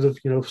in terms of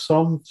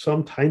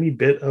some tiny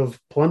bit of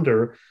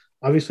plunder.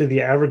 Obviously,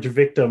 the average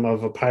victim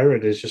of a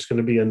pirate is just going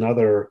to be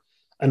another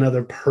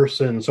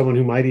person, someone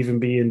who might even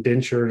be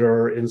indentured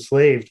or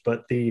enslaved.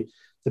 But the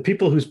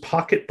people whose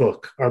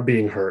pocketbook are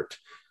being hurt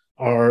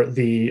are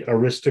the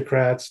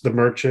aristocrats, the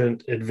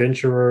merchant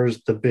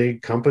adventurers, the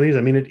big companies.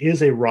 I mean, it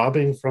is a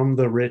robbing from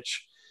the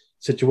rich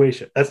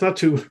situation. That's not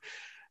to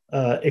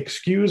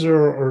excuse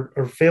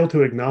or fail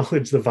to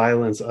acknowledge the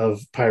violence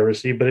of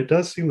piracy, but it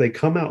does seem they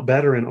come out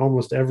better in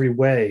almost every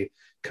way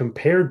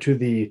compared to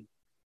the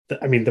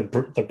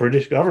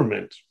British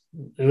government.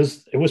 It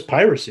was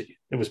piracy.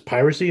 It was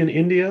piracy in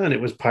India, and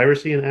it was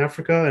piracy in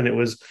Africa, and it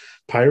was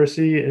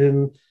piracy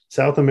in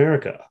South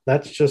America.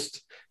 That's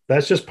just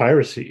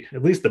piracy.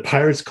 At least the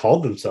pirates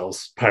called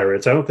themselves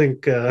pirates. I don't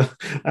think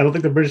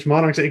the British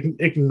monarchs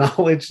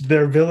acknowledged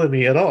their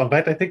villainy at all. In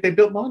fact, I think they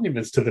built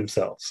monuments to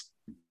themselves.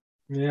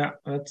 Yeah,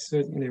 that's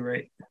certainly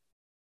right.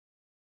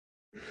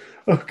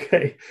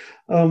 Okay.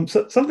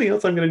 So something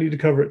else I'm going to need to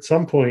cover at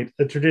some point,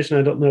 a tradition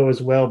I don't know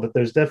as well, but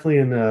there's definitely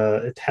an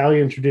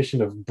Italian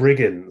tradition of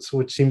brigands,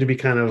 which seem to be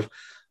kind of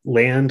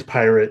land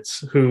pirates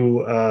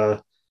who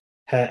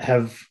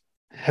have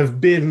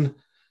been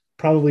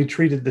probably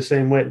treated the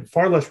same way,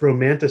 far less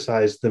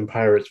romanticized than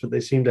pirates, but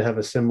they seem to have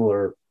a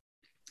similar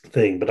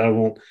thing. But I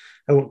won't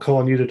call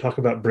on you to talk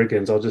about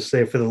brigands. I'll just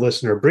say for the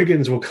listener,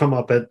 brigands will come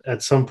up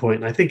at some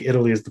point. And I think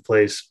Italy is the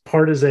place.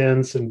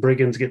 Partisans and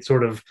brigands get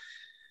sort of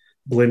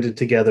blended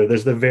together.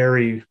 There's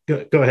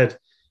go ahead.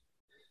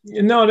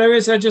 No, there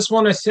is. I just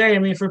want to say, I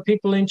mean, for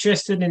people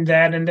interested in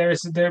that, and I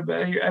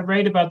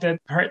write about that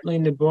partly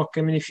in the book.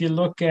 I mean, if you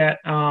look at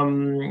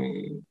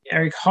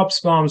Eric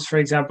Hobsbawm's, for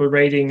example,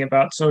 writing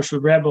about social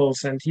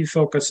rebels, and he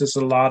focuses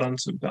a lot on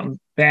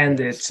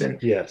bandits,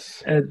 and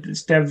yes,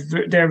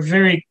 there are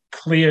very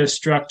clear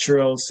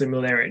structural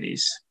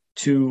similarities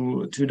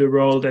to the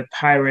role that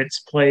pirates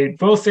played,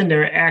 both in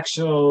their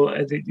actual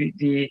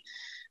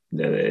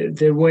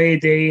the way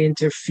they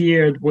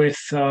interfered with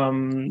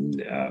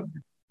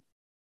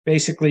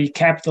basically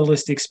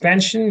capitalist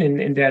expansion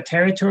in their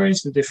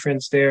territories. The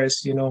difference there is,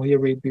 here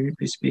we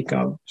speak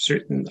of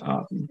certain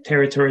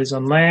territories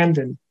on land,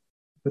 and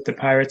with the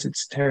pirates,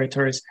 it's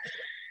territories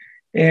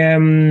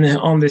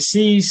on the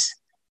seas.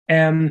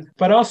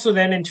 But also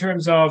then in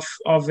terms of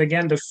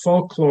again, the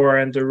folklore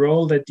and the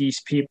role that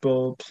these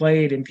people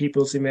played in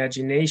people's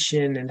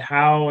imagination, and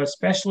how,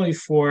 especially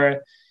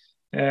for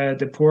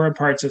the poorer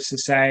parts of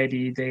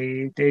society,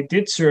 they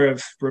did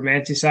serve,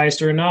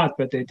 romanticized or not,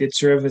 but they did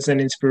serve as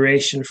an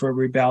inspiration for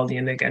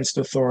rebellion against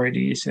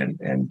authorities, and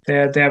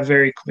there are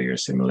very clear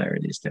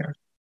similarities there.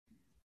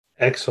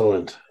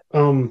 Excellent.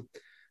 The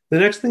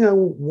next thing I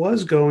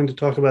was going to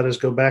talk about is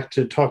go back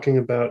to talking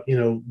about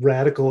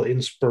radical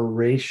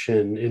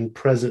inspiration in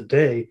present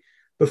day.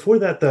 Before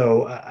that,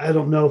 though, I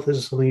don't know if this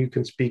is something you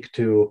can speak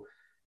to.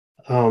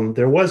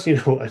 There was,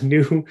 a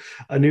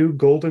new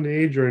golden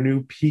age or a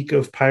new peak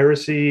of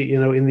piracy,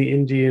 in the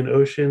Indian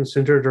Ocean,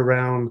 centered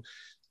around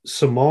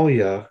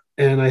Somalia.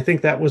 And I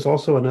think that was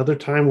also another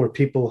time where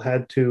people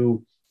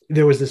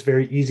there was this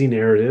very easy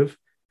narrative,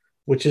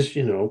 which is,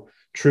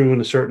 true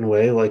in a certain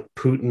way, like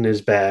Putin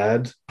is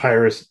bad,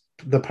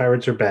 the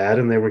pirates are bad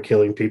and they were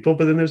killing people.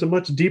 But then there's a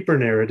much deeper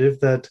narrative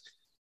that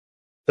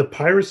the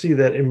piracy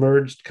that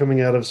emerged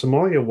coming out of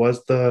Somalia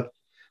was the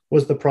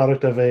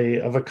product of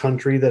a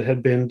country that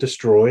had been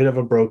destroyed, of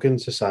a broken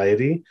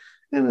society,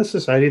 and a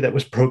society that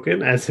was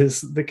broken, as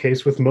is the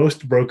case with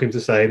most broken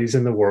societies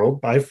in the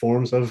world, by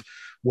forms of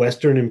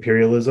Western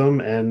imperialism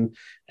and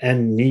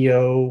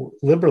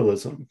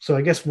neoliberalism. So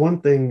I guess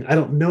one thing, I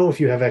don't know if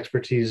you have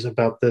expertise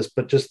about this,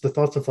 but just the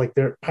thoughts of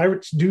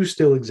pirates do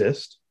still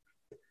exist,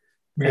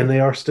 and they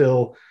are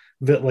still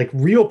like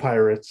real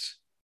pirates,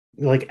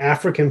 like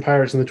African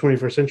pirates in the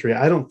 21st century.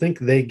 I don't think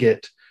they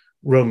get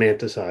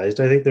romanticized.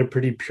 I think they're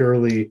pretty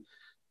purely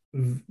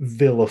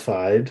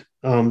vilified.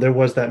 There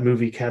was that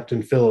movie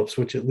Captain Phillips,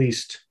 which at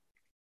least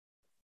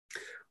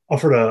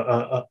offered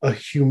a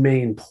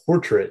humane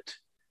portrait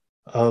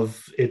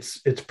of its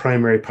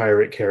primary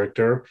pirate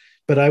character.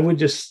 But I would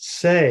just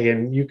say,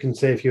 and you can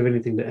say if you have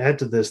anything to add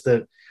to this,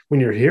 that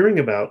when you're hearing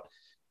about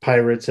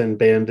pirates and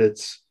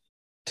bandits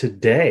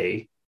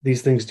today,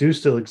 these things do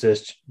still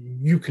exist.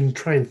 You can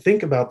try and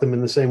think about them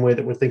in the same way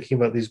that we're thinking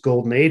about these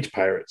golden age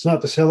pirates,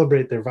 not to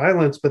celebrate their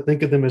violence, but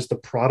think of them as the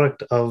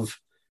product of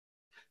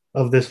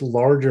this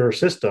larger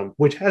system,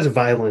 which has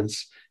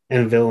violence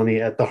and villainy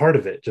at the heart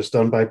of it, just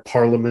done by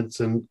parliaments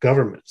and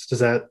governments. Does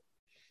that?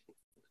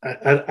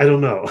 I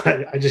don't know.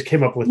 I just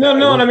came up with No, that.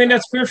 no, I mean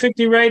that's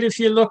perfectly right. If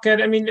you look at,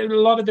 I mean, a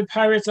lot of the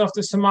pirates off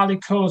the Somali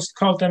coast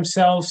called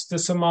themselves the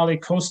Somali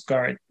Coast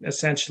Guard,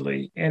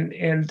 essentially,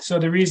 and so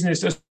the reason is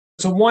just,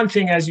 so one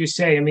thing, as you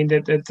say, I mean,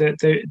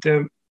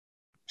 the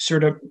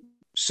sort of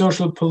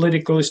social,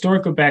 political,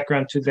 historical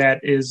background to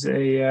that is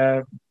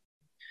a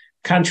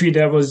country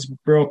that was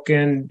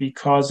broken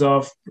because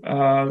of,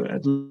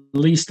 at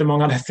least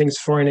among other things,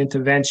 foreign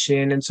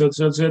intervention, and so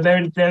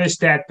there is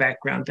that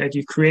background that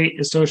you create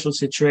a social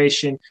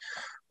situation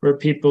where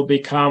people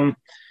become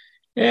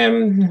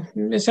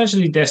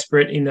essentially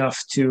desperate enough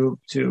to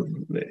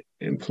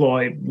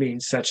employ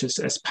means such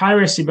as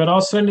piracy. But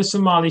also in the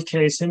Somali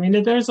case, I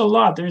mean, there's a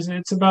lot.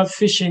 It's about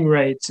fishing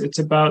rates. It's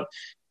about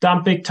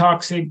dumping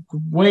toxic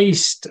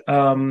waste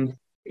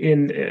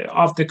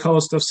off the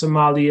coast of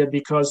Somalia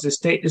because the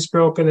state is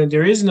broken and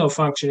there is no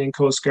functioning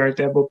coast guard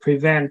that will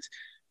prevent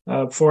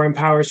foreign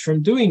powers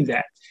from doing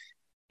that.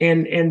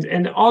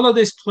 And all of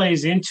this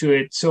plays into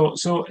it. So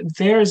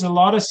there's a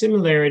lot of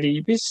similar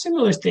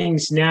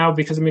things now,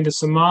 because I mean the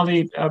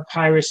Somali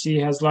piracy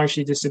has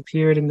largely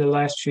disappeared in the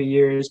last few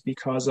years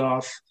because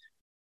of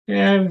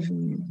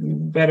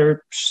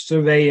better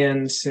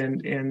surveillance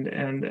and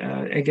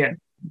again,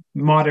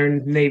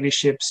 modern Navy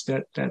ships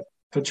that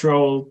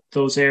patrol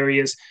those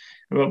areas.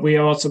 But we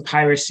also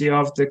piracy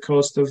off the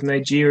coast of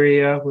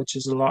Nigeria, which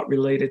is a lot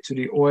related to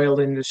the oil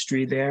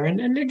industry there.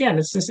 And again,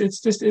 it's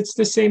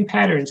the same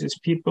patterns. It's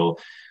people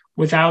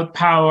without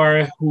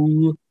power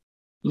who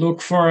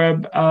look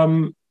for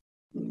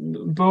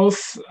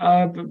both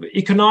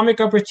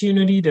economic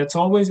opportunity, that's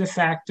always a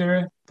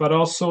factor, but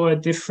also a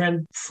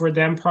different, for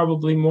them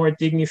probably more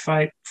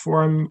dignified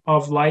form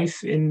of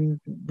life in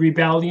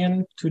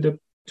rebellion to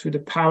the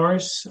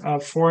powers,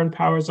 foreign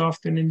powers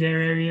often in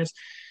their areas.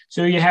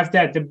 So you have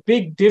that. The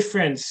big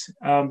difference,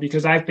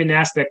 because I've been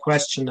asked that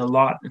question a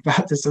lot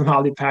about the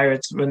Somali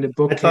pirates when the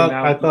book came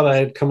out. I thought I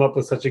had come up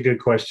with such a good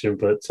question,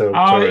 but so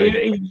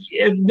sorry.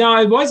 No,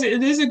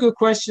 it is a good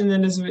question,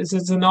 and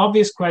it's an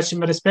obvious question,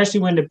 but especially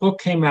when the book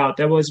came out,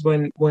 that was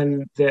when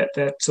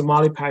the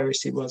Somali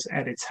piracy was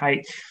at its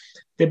height.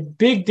 The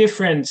big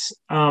difference,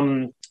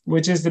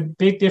 which is the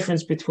big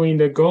difference between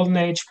the Golden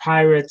Age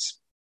pirates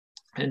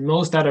and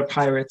most other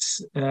pirates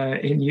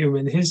in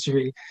human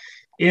history,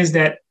 is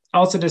that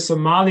also the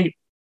Somali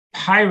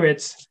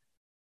pirates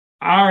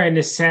are, in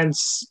a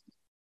sense,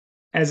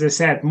 as I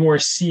said, more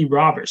sea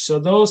robbers. So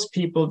those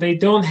people, they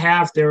don't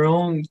have their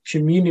own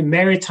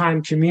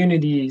maritime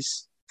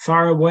communities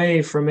far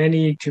away from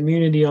any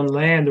community on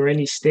land or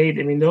any state.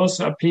 I mean,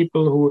 those are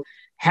people who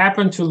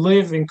happen to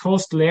live in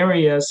coastal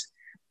areas,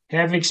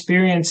 have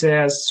experience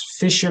as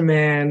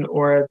fishermen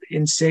or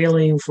in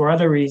sailing for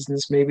other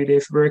reasons. Maybe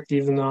they've worked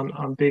even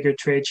on bigger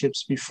trade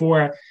ships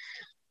before.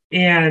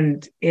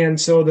 And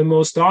so the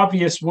most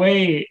obvious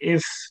way,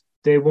 if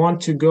they want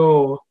to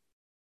go,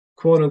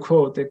 quote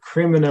unquote, the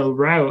criminal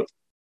route,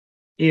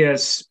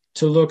 is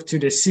to look to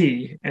the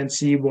sea and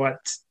see what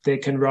they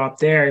can rob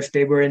there. If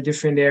they were in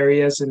different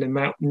areas in the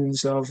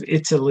mountains of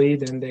Italy,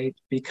 then they'd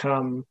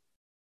become,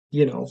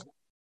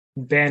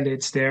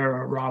 bandits there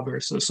or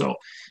robbers or so.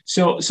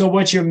 So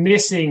what you're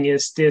missing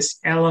is this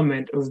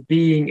element of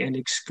being an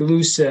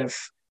exclusive,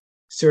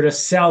 sort of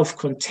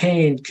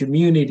self-contained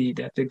community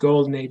that the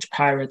Golden Age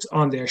pirates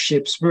on their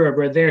ships were,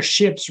 where their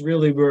ships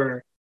really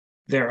were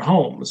their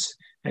homes.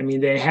 I mean,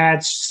 they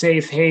had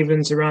safe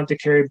havens around the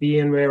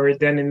Caribbean, where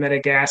then in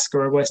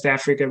Madagascar or West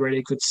Africa, where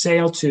they could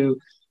sail to,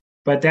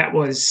 but that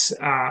was,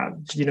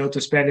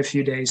 to spend a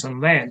few days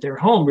on land. Their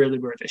home really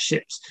were the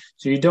ships.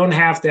 So you don't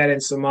have that in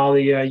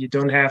Somalia. You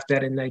don't have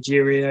that in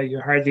Nigeria.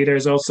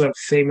 There's also a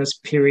famous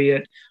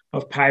period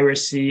of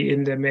piracy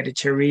in the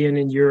Mediterranean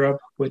in Europe,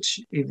 which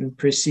even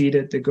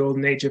preceded the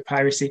Golden Age of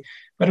piracy.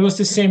 But it was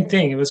the same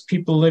thing. It was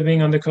people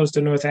living on the coast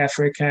of North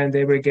Africa, and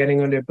they were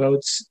getting on their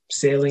boats,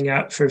 sailing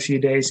out for a few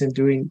days and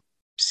doing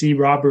sea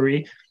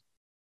robbery,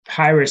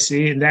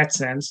 piracy in that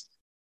sense.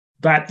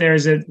 But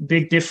there's a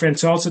big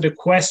difference. Also, the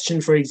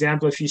question, for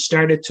example, if you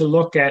started to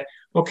look at,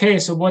 okay,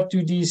 so what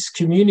do these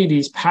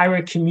communities,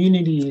 pirate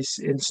communities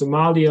in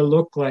Somalia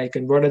look like,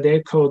 and what are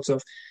their codes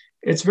of?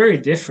 It's very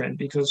different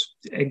because,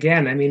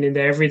 again, I mean, in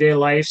their everyday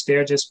lives,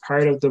 they're just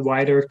part of the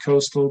wider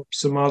coastal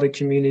Somali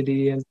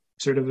community and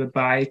sort of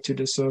abide to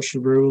the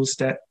social rules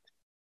that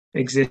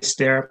exist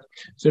there.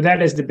 So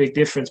that is the big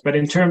difference. But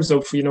in terms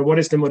of, what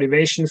is the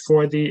motivation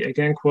for the,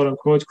 again, quote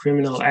unquote,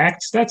 criminal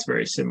acts, that's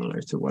very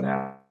similar to what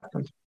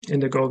happened in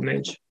the Golden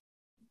Age.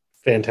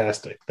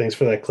 Fantastic. Thanks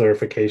for that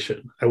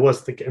clarification. I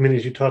was thinking,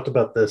 as you talked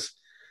about this,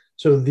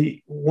 so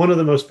one of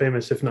the most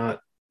famous, if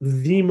not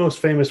the most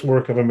famous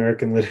work of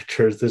American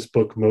literature is this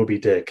book, Moby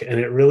Dick. And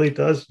it really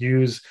does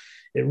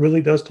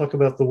talk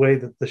about the way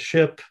that the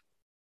ship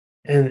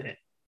and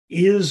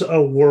is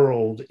a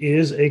world,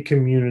 is a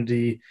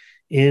community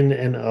in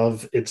and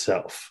of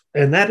itself.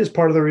 And that is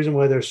part of the reason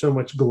why there's so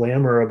much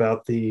glamour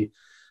about the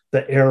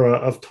era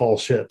of tall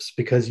ships,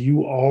 because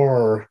you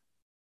are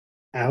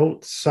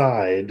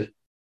outside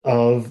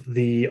of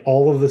the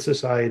all of the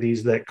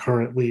societies that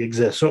currently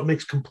exist. So it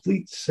makes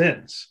complete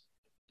sense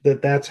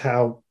that that's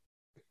how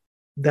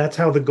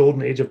the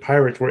golden age of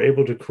pirates were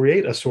able to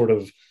create a sort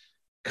of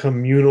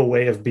communal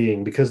way of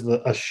being, because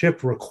a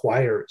ship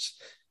requires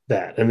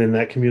that, and then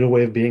that communal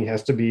way of being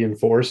has to be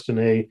enforced in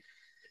a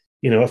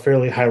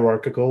fairly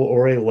hierarchical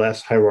or a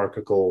less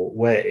hierarchical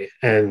way.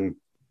 And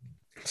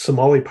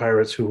Somali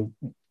pirates who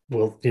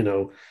will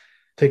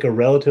take a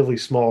relatively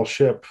small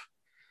ship,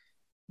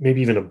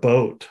 maybe even a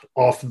boat,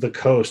 off the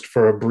coast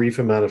for a brief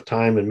amount of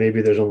time, and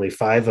maybe there's only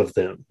 5 of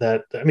them.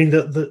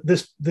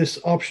 This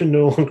option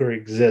no longer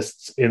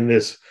exists in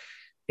this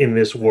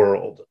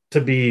world,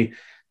 to be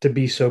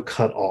so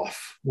cut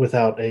off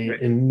without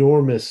a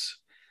enormous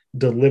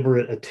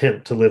deliberate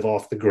attempt to live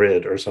off the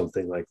grid or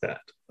something like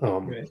that.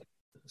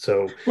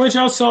 So, which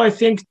also I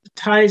think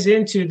ties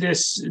into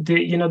this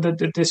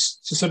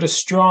sort of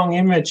strong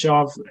image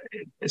of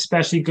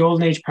especially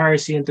Golden Age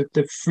piracy and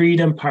the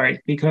freedom part,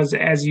 because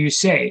as you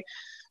say,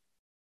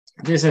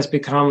 this has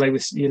become like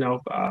this,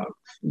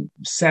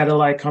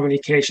 satellite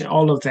communication,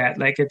 all of that.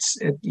 Like it's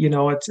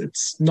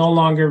no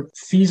longer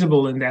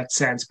feasible in that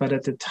sense. But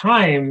at the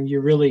time, you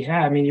really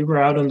had. I mean, you were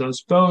out on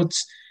those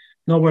boats.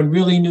 No one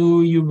really knew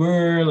who you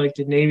were. Like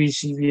the Navy,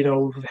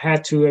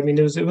 had to. I mean,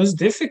 it was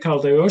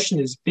difficult. The ocean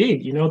is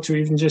big, to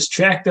even just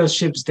track those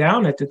ships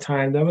down at the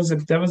time. That was a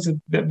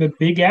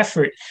big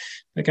effort.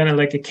 Kind of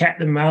like a cat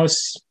and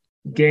mouse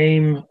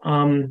game.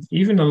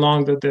 Even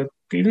along the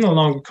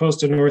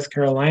coast of North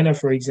Carolina,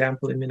 for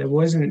example. I mean, it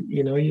wasn't.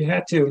 You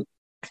had to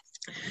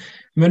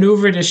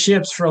maneuver the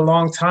ships for a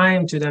long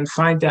time to then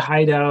find the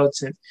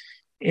hideouts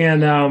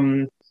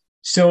and.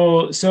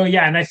 So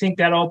yeah, and I think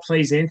that all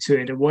plays into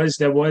it. There was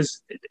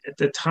at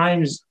the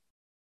times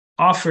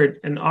offered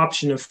an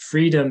option of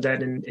freedom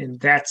that in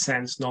that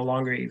sense no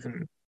longer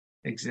even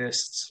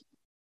exists.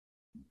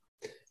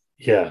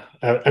 Yeah,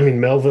 I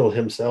mean Melville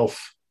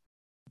himself.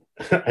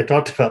 I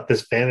talked about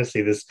this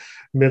fantasy, this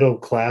middle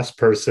class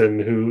person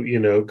who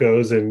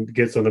goes and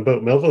gets on a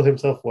boat. Melville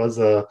himself was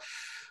a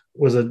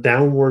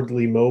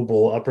downwardly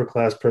mobile upper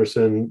class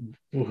person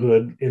who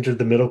had entered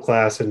the middle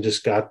class and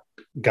just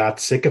got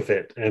sick of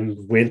it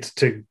and went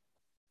to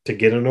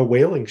get on a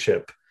whaling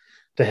ship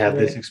to have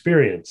this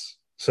experience.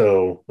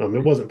 So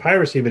it wasn't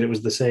piracy, but it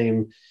was the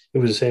same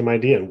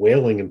idea. And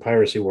whaling and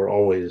piracy were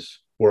always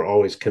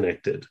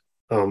connected.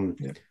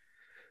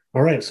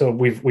 All right, so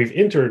we've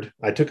entered.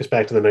 I took us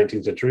back to the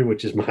 19th century,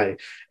 which is my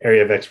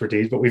area of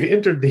expertise, but we've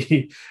entered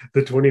the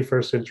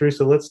 21st century.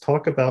 So let's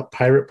talk about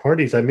pirate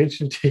parties. I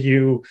mentioned to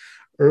you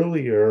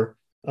earlier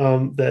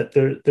that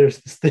there's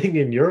this thing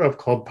in Europe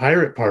called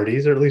pirate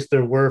parties, or at least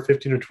there were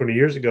 15 or 20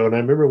 years ago. And I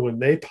remember when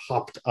they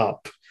popped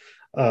up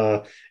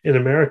in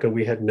America,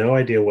 we had no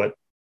idea what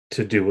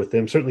to do with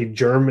them. Certainly,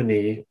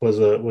 Germany was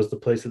the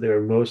place that they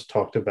were most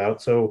talked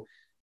about. So,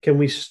 can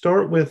we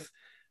start with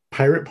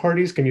pirate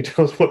parties? Can you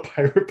tell us what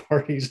pirate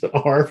parties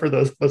are for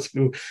those of us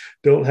who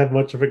don't have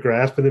much of a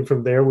grasp? And then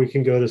from there, we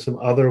can go to some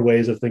other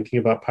ways of thinking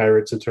about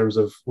pirates in terms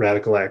of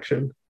radical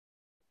action.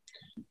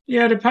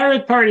 Yeah, the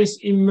pirate parties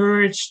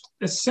emerged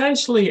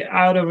essentially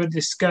out of a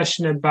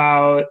discussion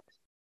about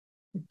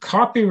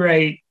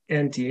copyright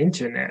and the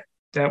internet.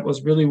 That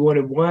was really what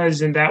it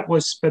was, and that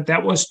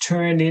was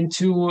turned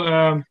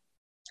into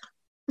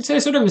let's say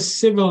sort of a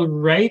civil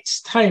rights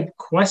type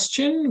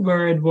question,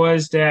 where it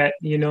was that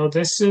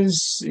this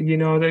is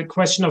the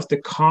question of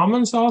the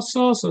commons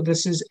also. So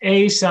this is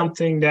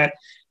something that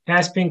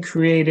has been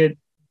created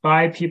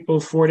by people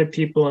for the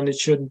people, and it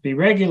shouldn't be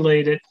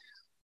regulated.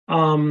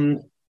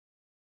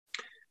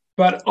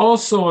 But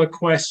also a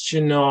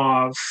question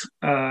of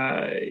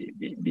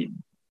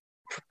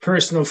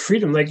personal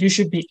freedom. Like you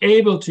should be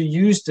able to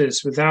use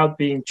this without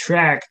being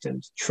tracked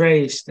and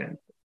traced and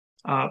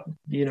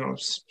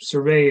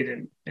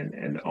surveyed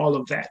and all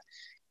of that.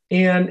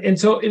 And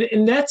so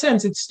in that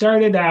sense, it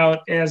started out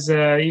as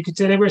you could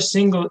say they were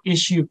single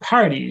issue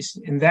parties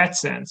in that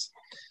sense.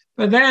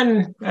 But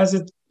then, as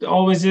it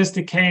always is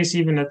the case,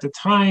 even at the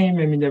time,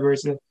 I mean, there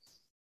was a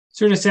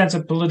certain sense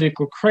of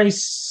political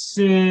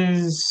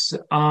crisis,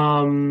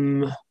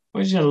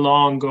 which is a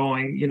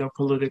long-going,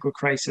 political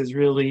crisis,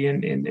 really,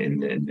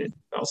 and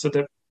also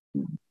the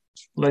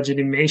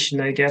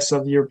legitimation, I guess,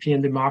 of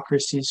European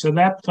democracy. So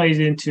that plays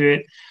into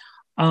it.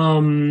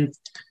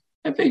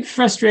 A big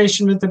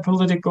frustration with the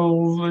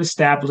political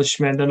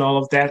establishment and all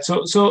of that.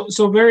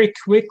 So very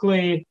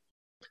quickly,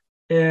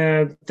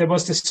 there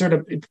was this sort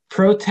of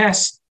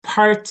protest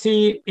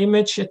party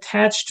image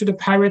attached to the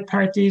pirate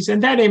parties,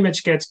 and that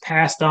image gets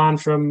passed on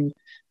from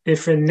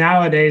different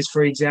nowadays.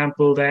 For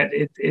example, that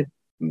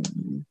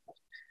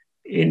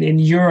in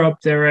Europe,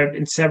 there are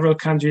in several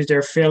countries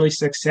they're fairly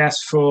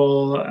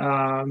successful.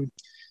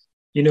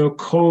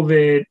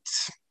 COVID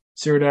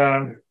sort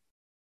of,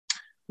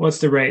 what's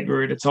the right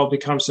word? It's all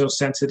become so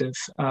sensitive.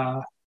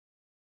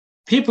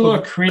 People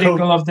are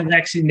critical of the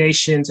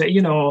vaccinations.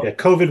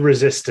 COVID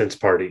resistance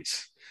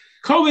parties.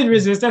 COVID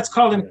resist. That's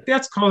call them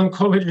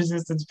COVID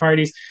resistance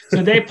parties.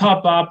 So they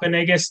pop up, and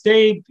I guess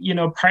they,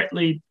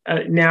 partly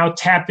now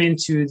tap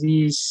into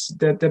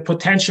the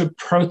potential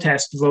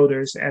protest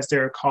voters, as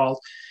they're called.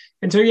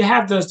 And so you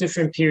have those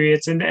different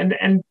periods.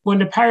 And when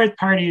the pirate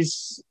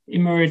parties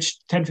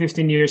emerged 10,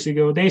 15 years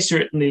ago, they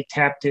certainly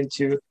tapped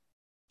into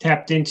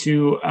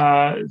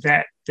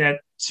that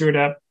sort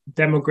of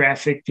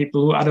demographic,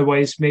 people who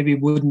otherwise maybe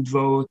wouldn't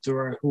vote,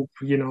 or who,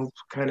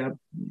 kind of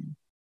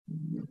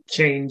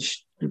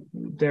changed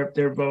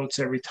their votes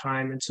every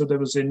time. And so there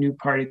was a new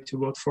party to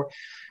vote for.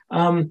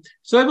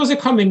 So it was a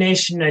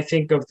combination, I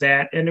think, of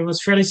that, and it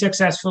was fairly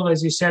successful,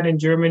 as you said. In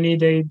Germany,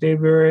 they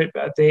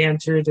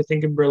entered. I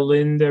think in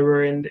Berlin, they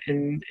were in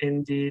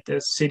the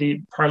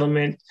city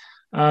parliament.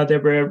 There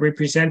were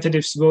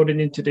representatives voted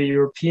into the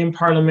European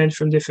Parliament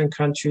from different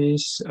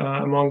countries,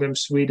 among them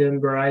Sweden,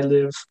 where I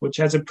live, which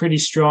has a pretty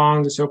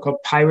strong, the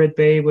so-called Pirate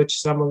Bay, which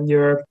some of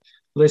your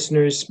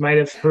listeners might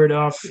have heard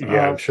of.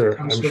 Yeah, I'm sure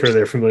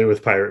they're familiar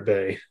with Pirate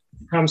Bay.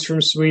 Comes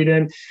from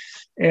Sweden.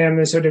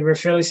 And so they were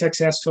fairly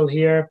successful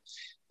here.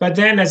 But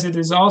then, as it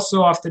is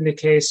also often the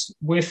case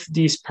with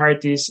these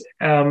parties,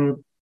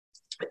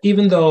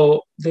 even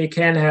though they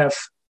can have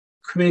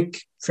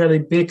quick, fairly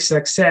big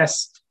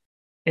success,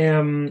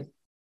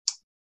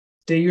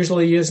 there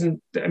usually isn't,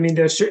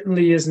 there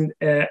certainly isn't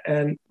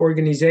an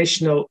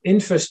organizational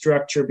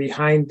infrastructure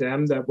behind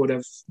them that would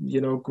have,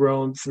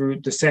 grown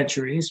through the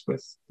centuries,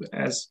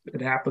 as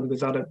it happened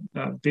with other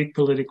big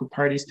political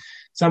parties.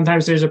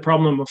 Sometimes there's a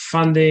problem of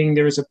funding.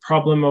 There is a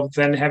problem of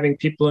then having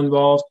people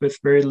involved with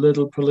very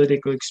little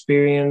political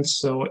experience,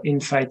 so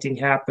infighting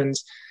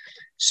happens.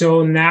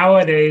 So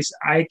nowadays,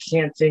 I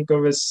can't think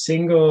of a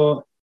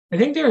single... I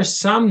think there are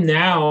some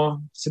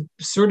now,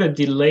 sort of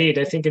delayed.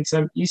 I think in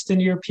some Eastern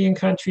European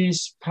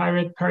countries,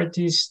 pirate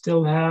parties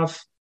still have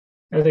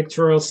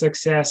electoral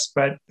success,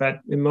 but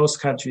in most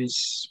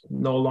countries,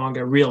 no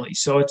longer really.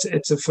 So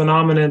it's a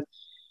phenomenon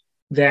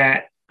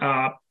that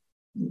sort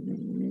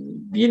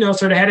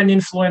of had an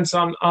influence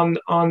on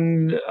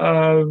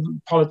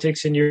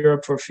politics in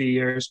Europe for a few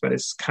years, but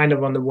it's kind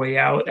of on the way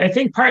out. I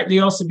think partly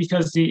also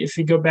because if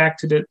you go back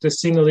to the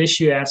single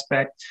issue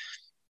aspect.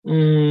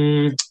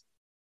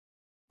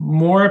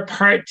 More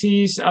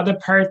parties, other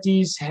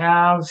parties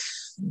have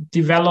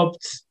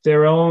developed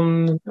their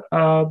own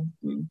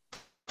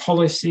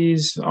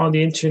policies on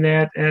the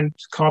internet and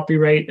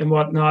copyright and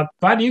whatnot.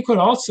 But you could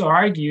also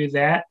argue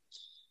that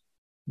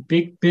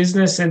big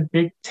business and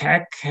big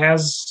tech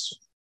has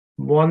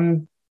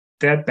won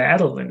that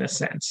battle in a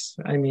sense.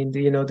 I mean,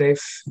 they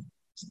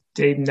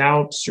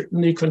now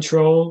certainly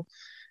control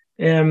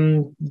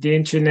the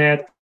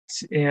internet,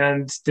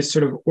 and this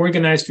sort of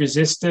organized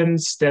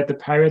resistance that the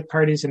pirate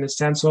parties in a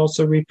sense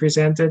also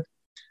represented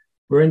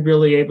weren't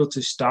really able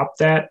to stop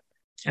that.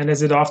 And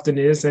as it often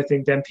is, I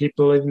think then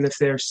people, even if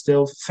they're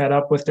still fed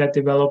up with that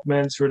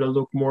development, sort of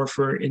look more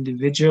for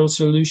individual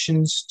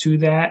solutions to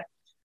that.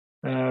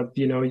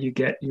 You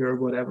get your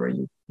whatever,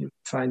 you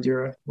find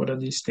your, what are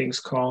these things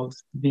called,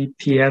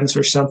 VPNs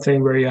or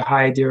something, where you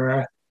hide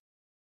your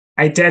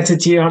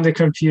identity on the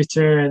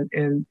computer,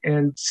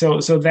 and so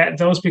that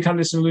those become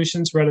the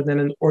solutions rather than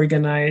an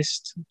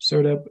organized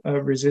sort of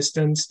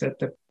resistance that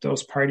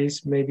those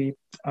parties maybe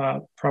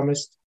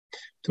promised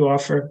to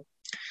offer.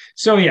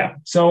 So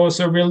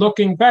we're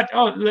looking, but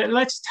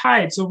let's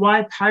tie it. So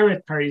why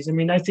pirate parties?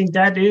 I think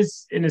that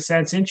is in a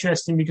sense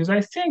interesting, because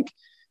I think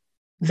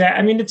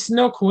that, it's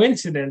no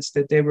coincidence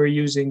that they were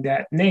using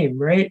that name,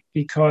 right?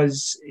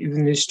 Because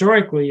even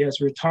historically, as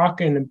we're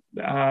talking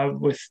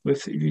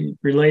with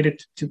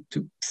related to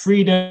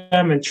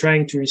freedom and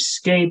trying to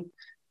escape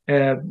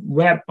a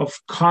web of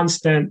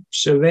constant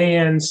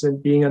surveillance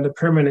and being under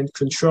permanent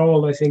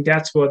control, I think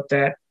that's what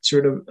that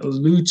sort of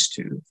alludes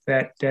to.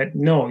 That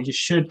no,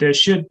 there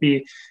should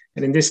be.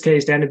 And in this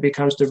case, then it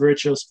becomes the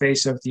virtual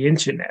space of the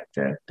internet.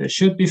 There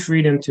should be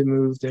freedom to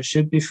move. There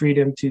should be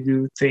freedom to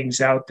do things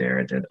out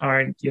there that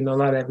aren't,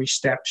 not every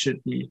step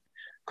should be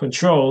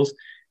controlled.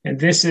 And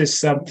this is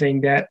something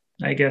that,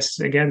 I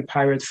guess, again,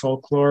 pirate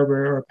folklore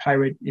or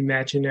pirate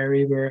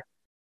imaginary,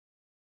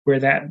 where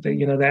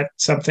that's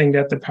something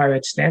that the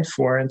pirates stand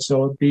for. And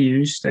so it'd be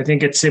used. I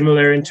think it's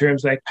similar in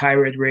terms like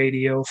pirate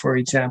radio, for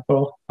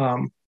example.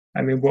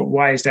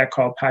 Why is that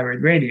called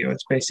pirate radio?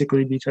 It's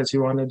basically because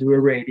you want to do a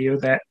radio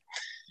that,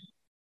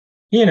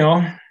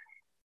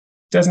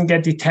 doesn't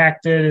get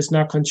detected, is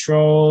not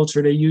controlled,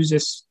 or they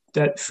uses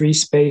that free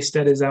space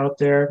that is out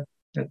there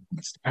that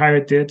the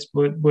pirate did,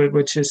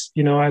 which is,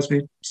 as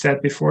we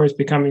said before, is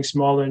becoming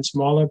smaller and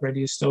smaller, but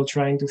you're still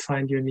trying to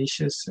find your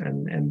niches.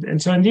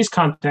 And so in these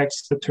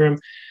contexts, the term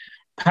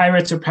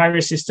pirates or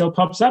piracy still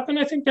pops up, and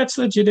I think that's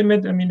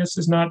legitimate. This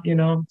is not,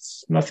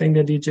 it's nothing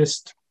that you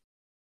just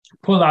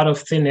pull out of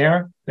thin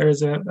air. There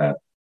is a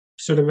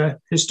sort of a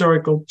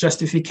historical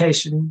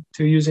justification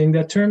to using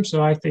that term.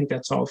 So I think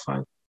that's all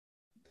fine.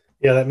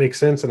 Yeah, that makes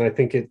sense. And I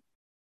think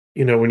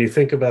when you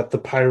think about the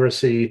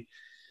piracy,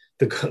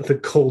 the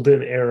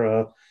golden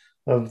era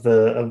of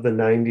the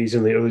 90s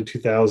and the early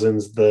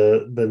 2000s,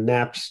 the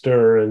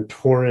Napster and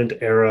torrent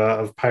era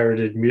of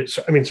pirated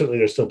music. I mean, certainly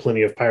there's still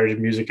plenty of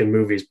pirated music and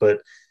movies,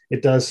 but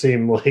it does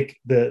seem like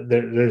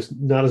there's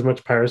not as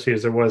much piracy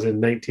as there was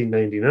in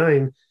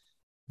 1999.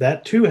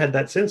 That too had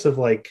that sense of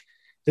like,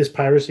 this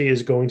piracy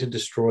is going to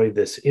destroy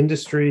this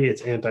industry.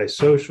 It's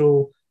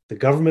antisocial. The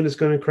government is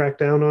going to crack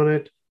down on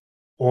it.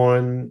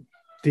 On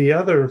the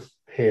other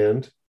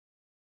hand,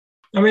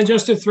 I mean,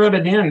 just to throw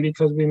that in,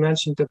 because we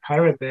mentioned the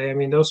Pirate Bay, I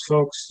mean, those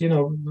folks,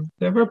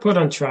 they were put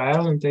on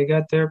trial and they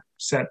got their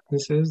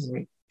sentences.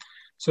 And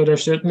so there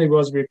certainly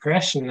was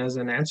repression as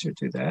an answer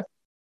to that.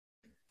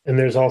 and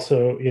there's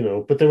also,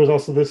 but there was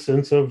also this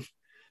sense of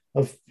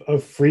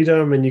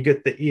freedom, and you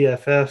get the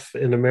EFF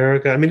in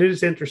America. I mean, it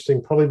is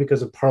interesting, probably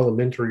because of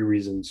parliamentary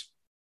reasons.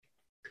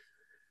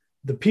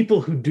 The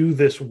people who do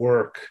this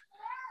work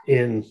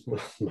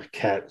my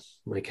cat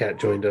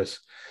joined us.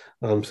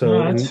 No,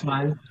 that's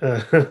fine.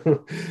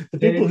 The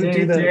people who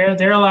do that,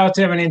 they're allowed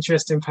to have an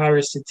interest in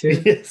piracy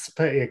too. Yes,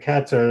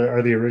 cats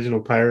are the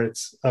original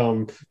pirates.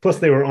 Plus,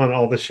 they were on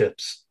all the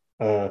ships.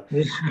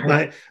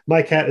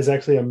 My cat is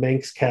actually a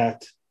Manx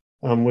cat,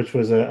 which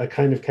was a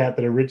kind of cat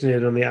that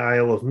originated on the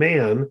Isle of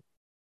Man,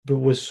 but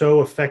was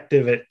so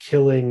effective at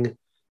killing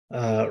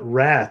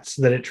rats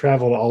that it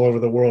traveled all over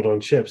the world on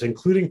ships,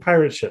 including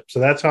pirate ships. So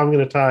that's how I'm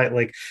going to tie it.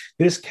 Like,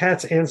 this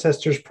cat's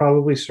ancestors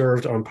probably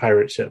served on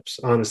pirate ships,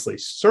 honestly.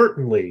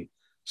 Certainly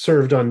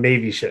served on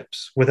Navy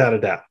ships, without a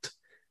doubt.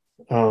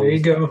 There you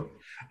go.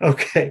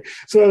 Okay.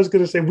 So I was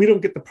going to say, we don't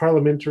get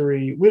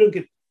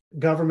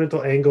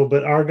governmental angle,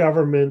 but our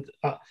government,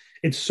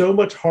 it's so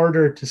much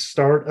harder to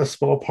start a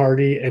small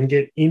party and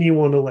get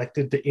anyone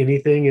elected to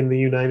anything in the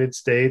United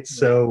States.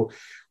 So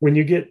when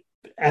you get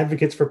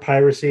advocates for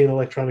piracy and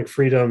electronic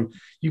freedom,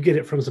 you get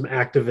it from some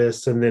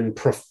activists and then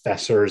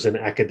professors and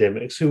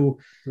academics who,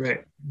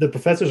 the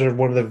professors are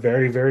one of the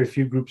very, very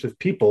few groups of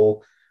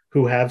people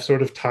who have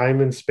sort of time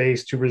and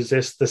space to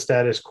resist the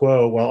status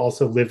quo while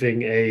also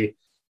living a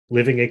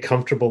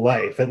comfortable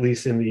life, at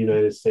least in the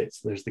United States.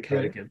 There's the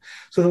cat again.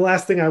 So the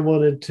last thing I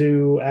wanted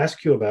to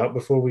ask you about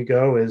before we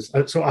go is,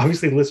 so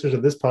obviously listeners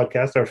of this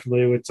podcast are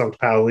familiar with St.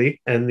 Pauli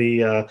and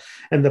the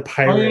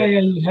pirate. Oh yeah,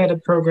 you had a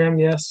program,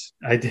 yes.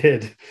 I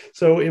did.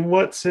 So in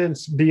what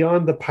sense,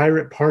 beyond the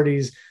pirate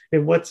parties,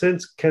 in what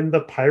sense can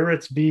the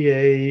pirates be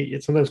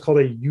it's sometimes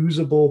called a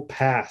usable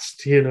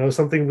past,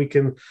 something we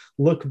can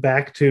look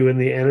back to in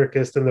the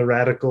anarchist and the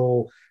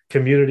radical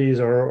communities,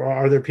 or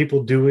are there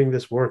people doing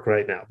this work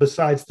right now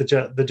besides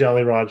the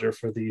Jolly Roger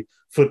for the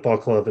football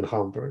club in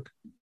Hamburg?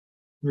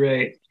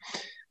 Right.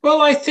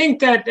 Well, I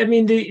think that, I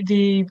mean,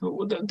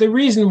 the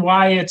reason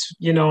why it's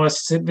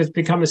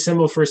become a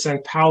symbol for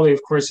St. Pauli,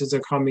 of course, is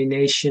a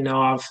combination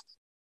of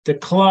the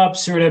club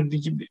sort of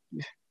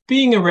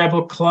being a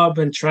rebel club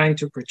and trying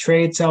to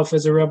portray itself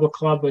as a rebel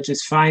club, which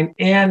is fine,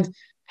 and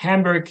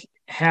Hamburg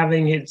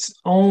having its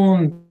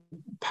own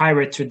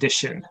pirate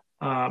tradition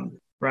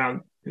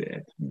around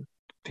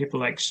people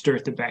like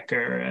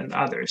Störtebeker and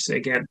others,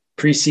 again,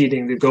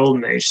 preceding the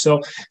Golden Age.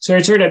 So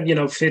it sort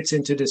of, fits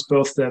into this,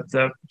 both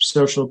the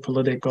social,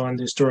 political, and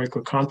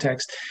historical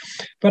context.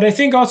 But I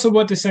think also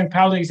what the St.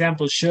 Pauli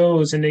example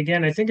shows, and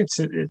again, I think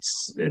it's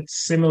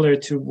similar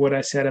to what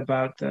I said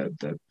about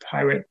the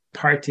pirate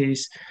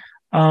parties.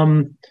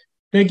 Like,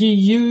 you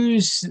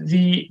use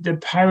the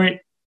pirate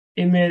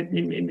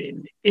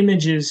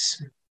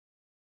images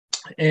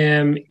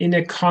in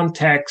a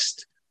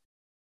context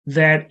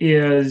that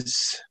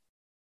is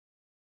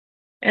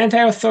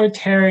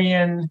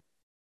anti-authoritarian,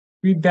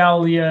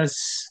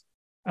 rebellious,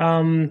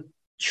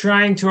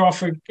 trying to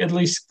offer at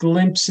least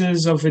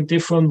glimpses of a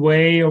different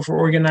way of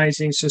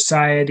organizing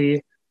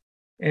society,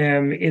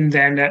 in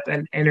then that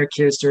an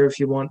anarchist, or if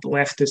you want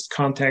leftist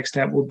context,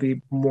 that would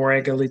be more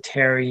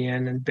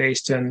egalitarian and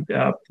based on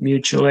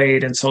mutual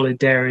aid and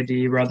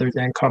solidarity rather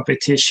than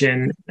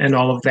competition and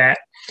all of that.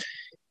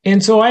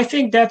 And so I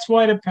think that's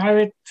why the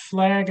pirate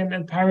flag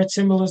and pirate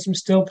symbolism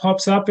still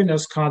pops up in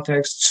those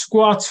contexts.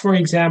 Squats, for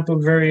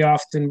example, very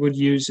often would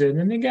use it.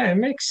 And again, it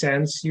makes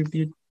sense. You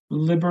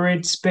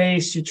liberate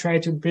space. You try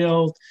to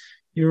build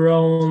your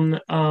own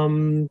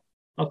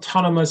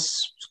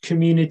autonomous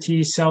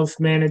community,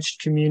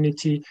 self-managed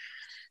community.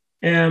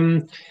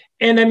 And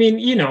I mean,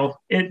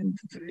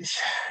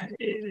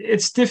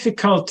 it's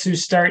difficult to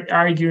start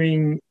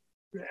arguing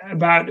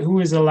about who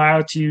is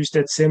allowed to use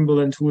that symbol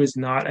and who is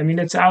not. I mean,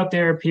 it's out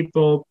there.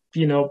 People,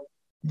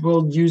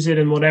 will use it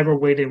in whatever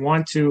way they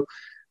want to.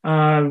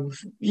 I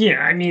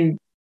mean,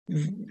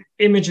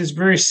 images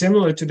very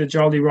similar to the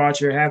Jolly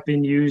Roger have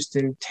been used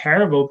in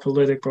terrible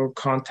political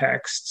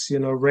contexts,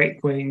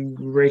 right-wing,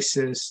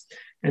 racist,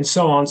 and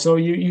so on. So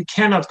you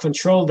cannot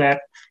control that.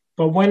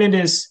 But when it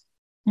is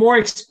more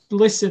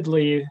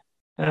explicitly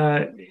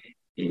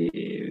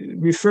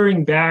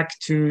referring back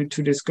to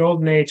this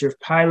golden age of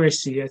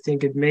piracy, I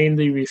think it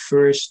mainly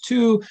refers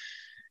to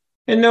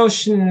a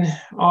notion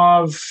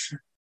of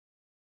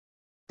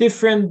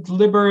different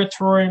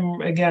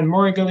liberatory, again,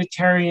 more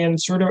egalitarian,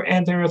 sort of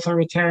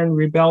anti-authoritarian,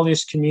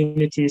 rebellious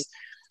communities.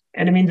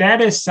 And I mean,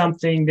 that is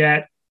something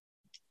that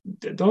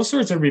those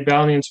sorts of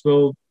rebellions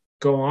will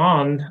go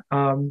on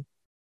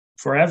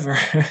forever.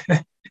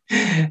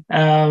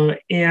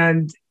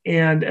 And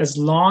as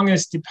long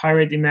as the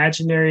pirate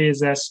imaginary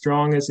is as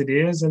strong as it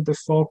is, and the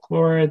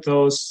folklore,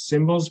 those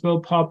symbols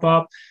will pop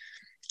up.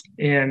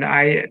 And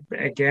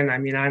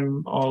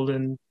I'm all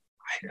in.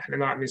 I don't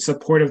know. I'm in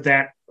support of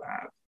that.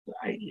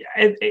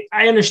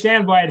 I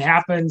understand why it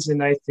happens,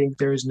 and I think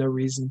there is no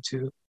reason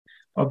to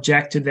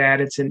object to that.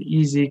 It's an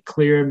easy,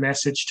 clear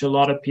message to a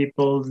lot of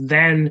people.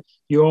 Then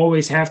you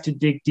always have to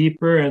dig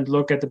deeper and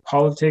look at the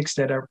politics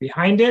that are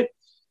behind it.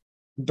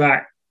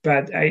 But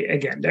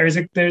there's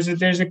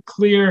a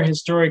clear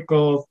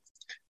historical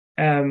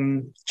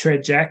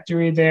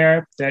trajectory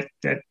there that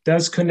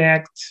does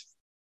connect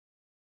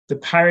the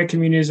pirate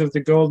communities of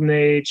the Golden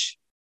Age,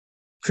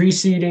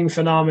 preceding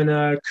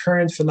phenomena,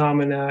 current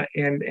phenomena,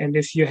 and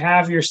if you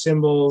have your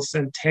symbols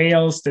and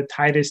tales that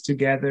tie this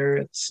together,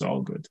 it's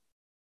all good.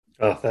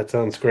 Oh, that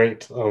sounds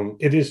great.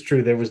 It is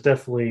true. There was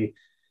definitely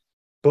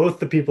both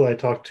the people I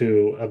talked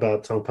to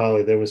about São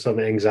Paulo, there was some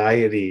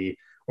anxiety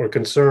or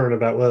concern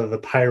about whether the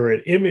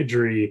pirate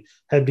imagery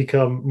had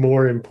become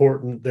more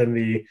important than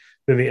the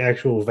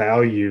actual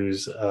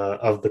values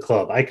of the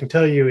club. I can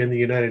tell you, in the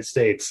United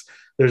States,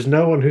 there's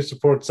no one who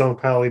supports São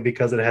Paulo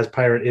because it has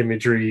pirate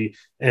imagery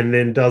and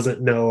then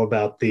doesn't know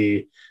about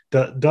the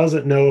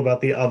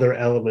other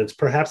elements.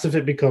 Perhaps if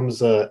it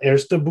becomes a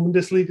Erste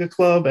Bundesliga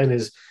club and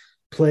is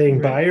playing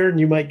right. Bayern,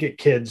 you might get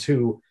kids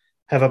who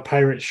have a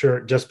pirate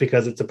shirt just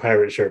because it's a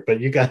pirate shirt.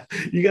 But you got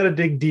to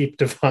dig deep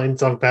to find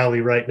São Paulo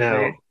right now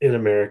right. in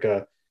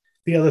America.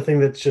 The other thing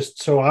that's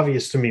just so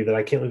obvious to me that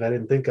I can't believe I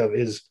didn't think of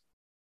is,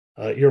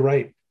 you're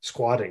right,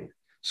 squatting.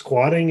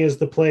 Squatting is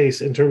the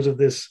place in terms of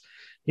this,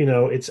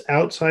 it's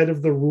outside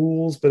of the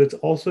rules, but it's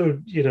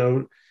also,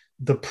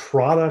 the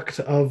product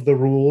of the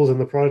rules and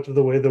the product of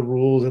the way the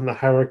rules and the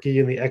hierarchy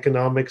and the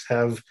economics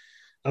have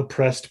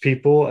oppressed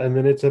people. And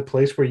then it's a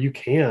place where you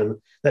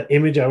that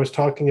image I was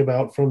talking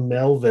about from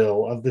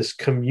Melville of this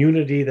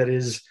community that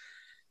is,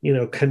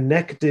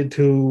 connected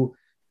to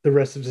the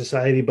rest of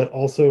society, but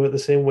also at the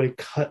same way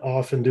cut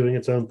off and doing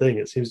its own thing.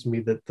 It seems to me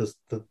that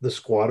the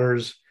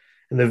squatters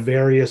and the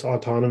various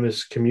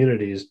autonomous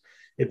communities,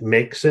 it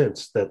makes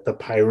sense that the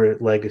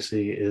pirate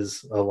legacy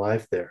is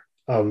alive there.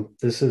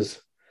 This has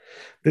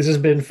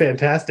been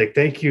fantastic.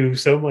 Thank you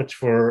so much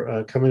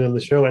for coming on the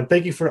show, and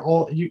thank you for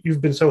all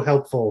you've been so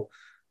helpful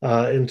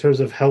in terms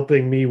of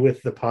helping me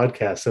with the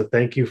podcast. So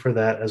thank you for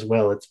that as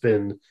well. It's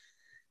been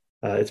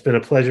a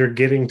pleasure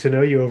getting to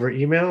know you over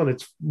email, and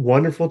it's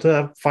wonderful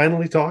to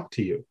finally talk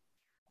to you.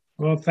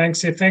 Well,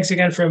 thanks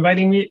again for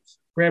inviting me.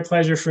 Great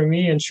pleasure for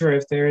me. And sure,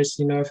 if there is,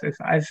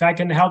 if I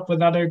can help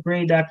with other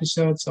great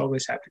episodes,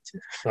 always happy to.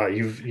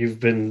 You've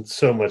been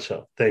so much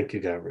help. Thank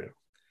you, Gabriel.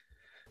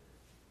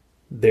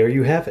 There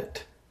you have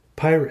it.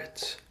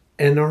 Pirates,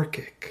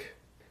 anarchic.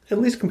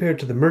 At least compared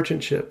to the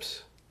merchant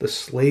ships, the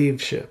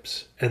slave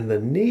ships, and the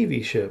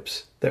navy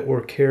ships that were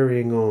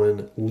carrying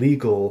on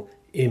legal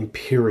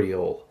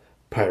imperial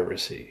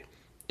piracy.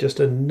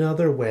 Just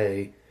another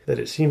way that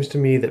it seems to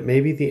me that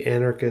maybe the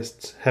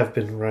anarchists have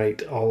been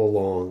right all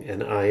along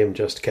and I am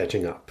just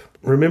catching up.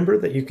 Remember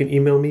that you can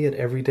email me at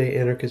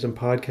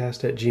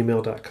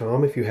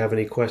everydayanarchismpodcast@gmail.com if you have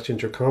any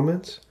questions or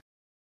comments.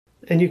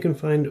 And you can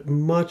find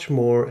much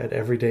more at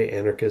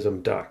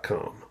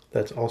everydayanarchism.com.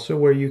 That's also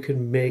where you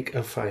can make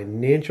a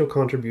financial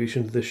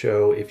contribution to the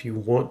show if you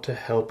want to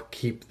help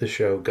keep the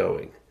show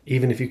going.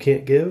 Even if you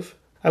can't give,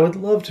 I would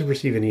love to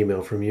receive an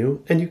email from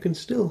you, and you can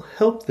still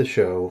help the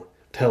show.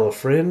 Tell a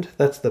friend,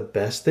 that's the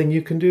best thing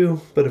you can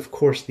do, but of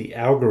course the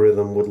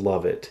algorithm would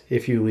love it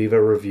if you leave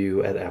a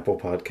review at Apple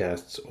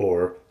Podcasts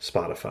or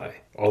Spotify.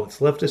 All that's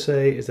left to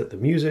say is that the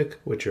music,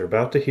 which you're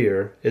about to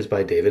hear, is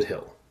by David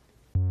Hill.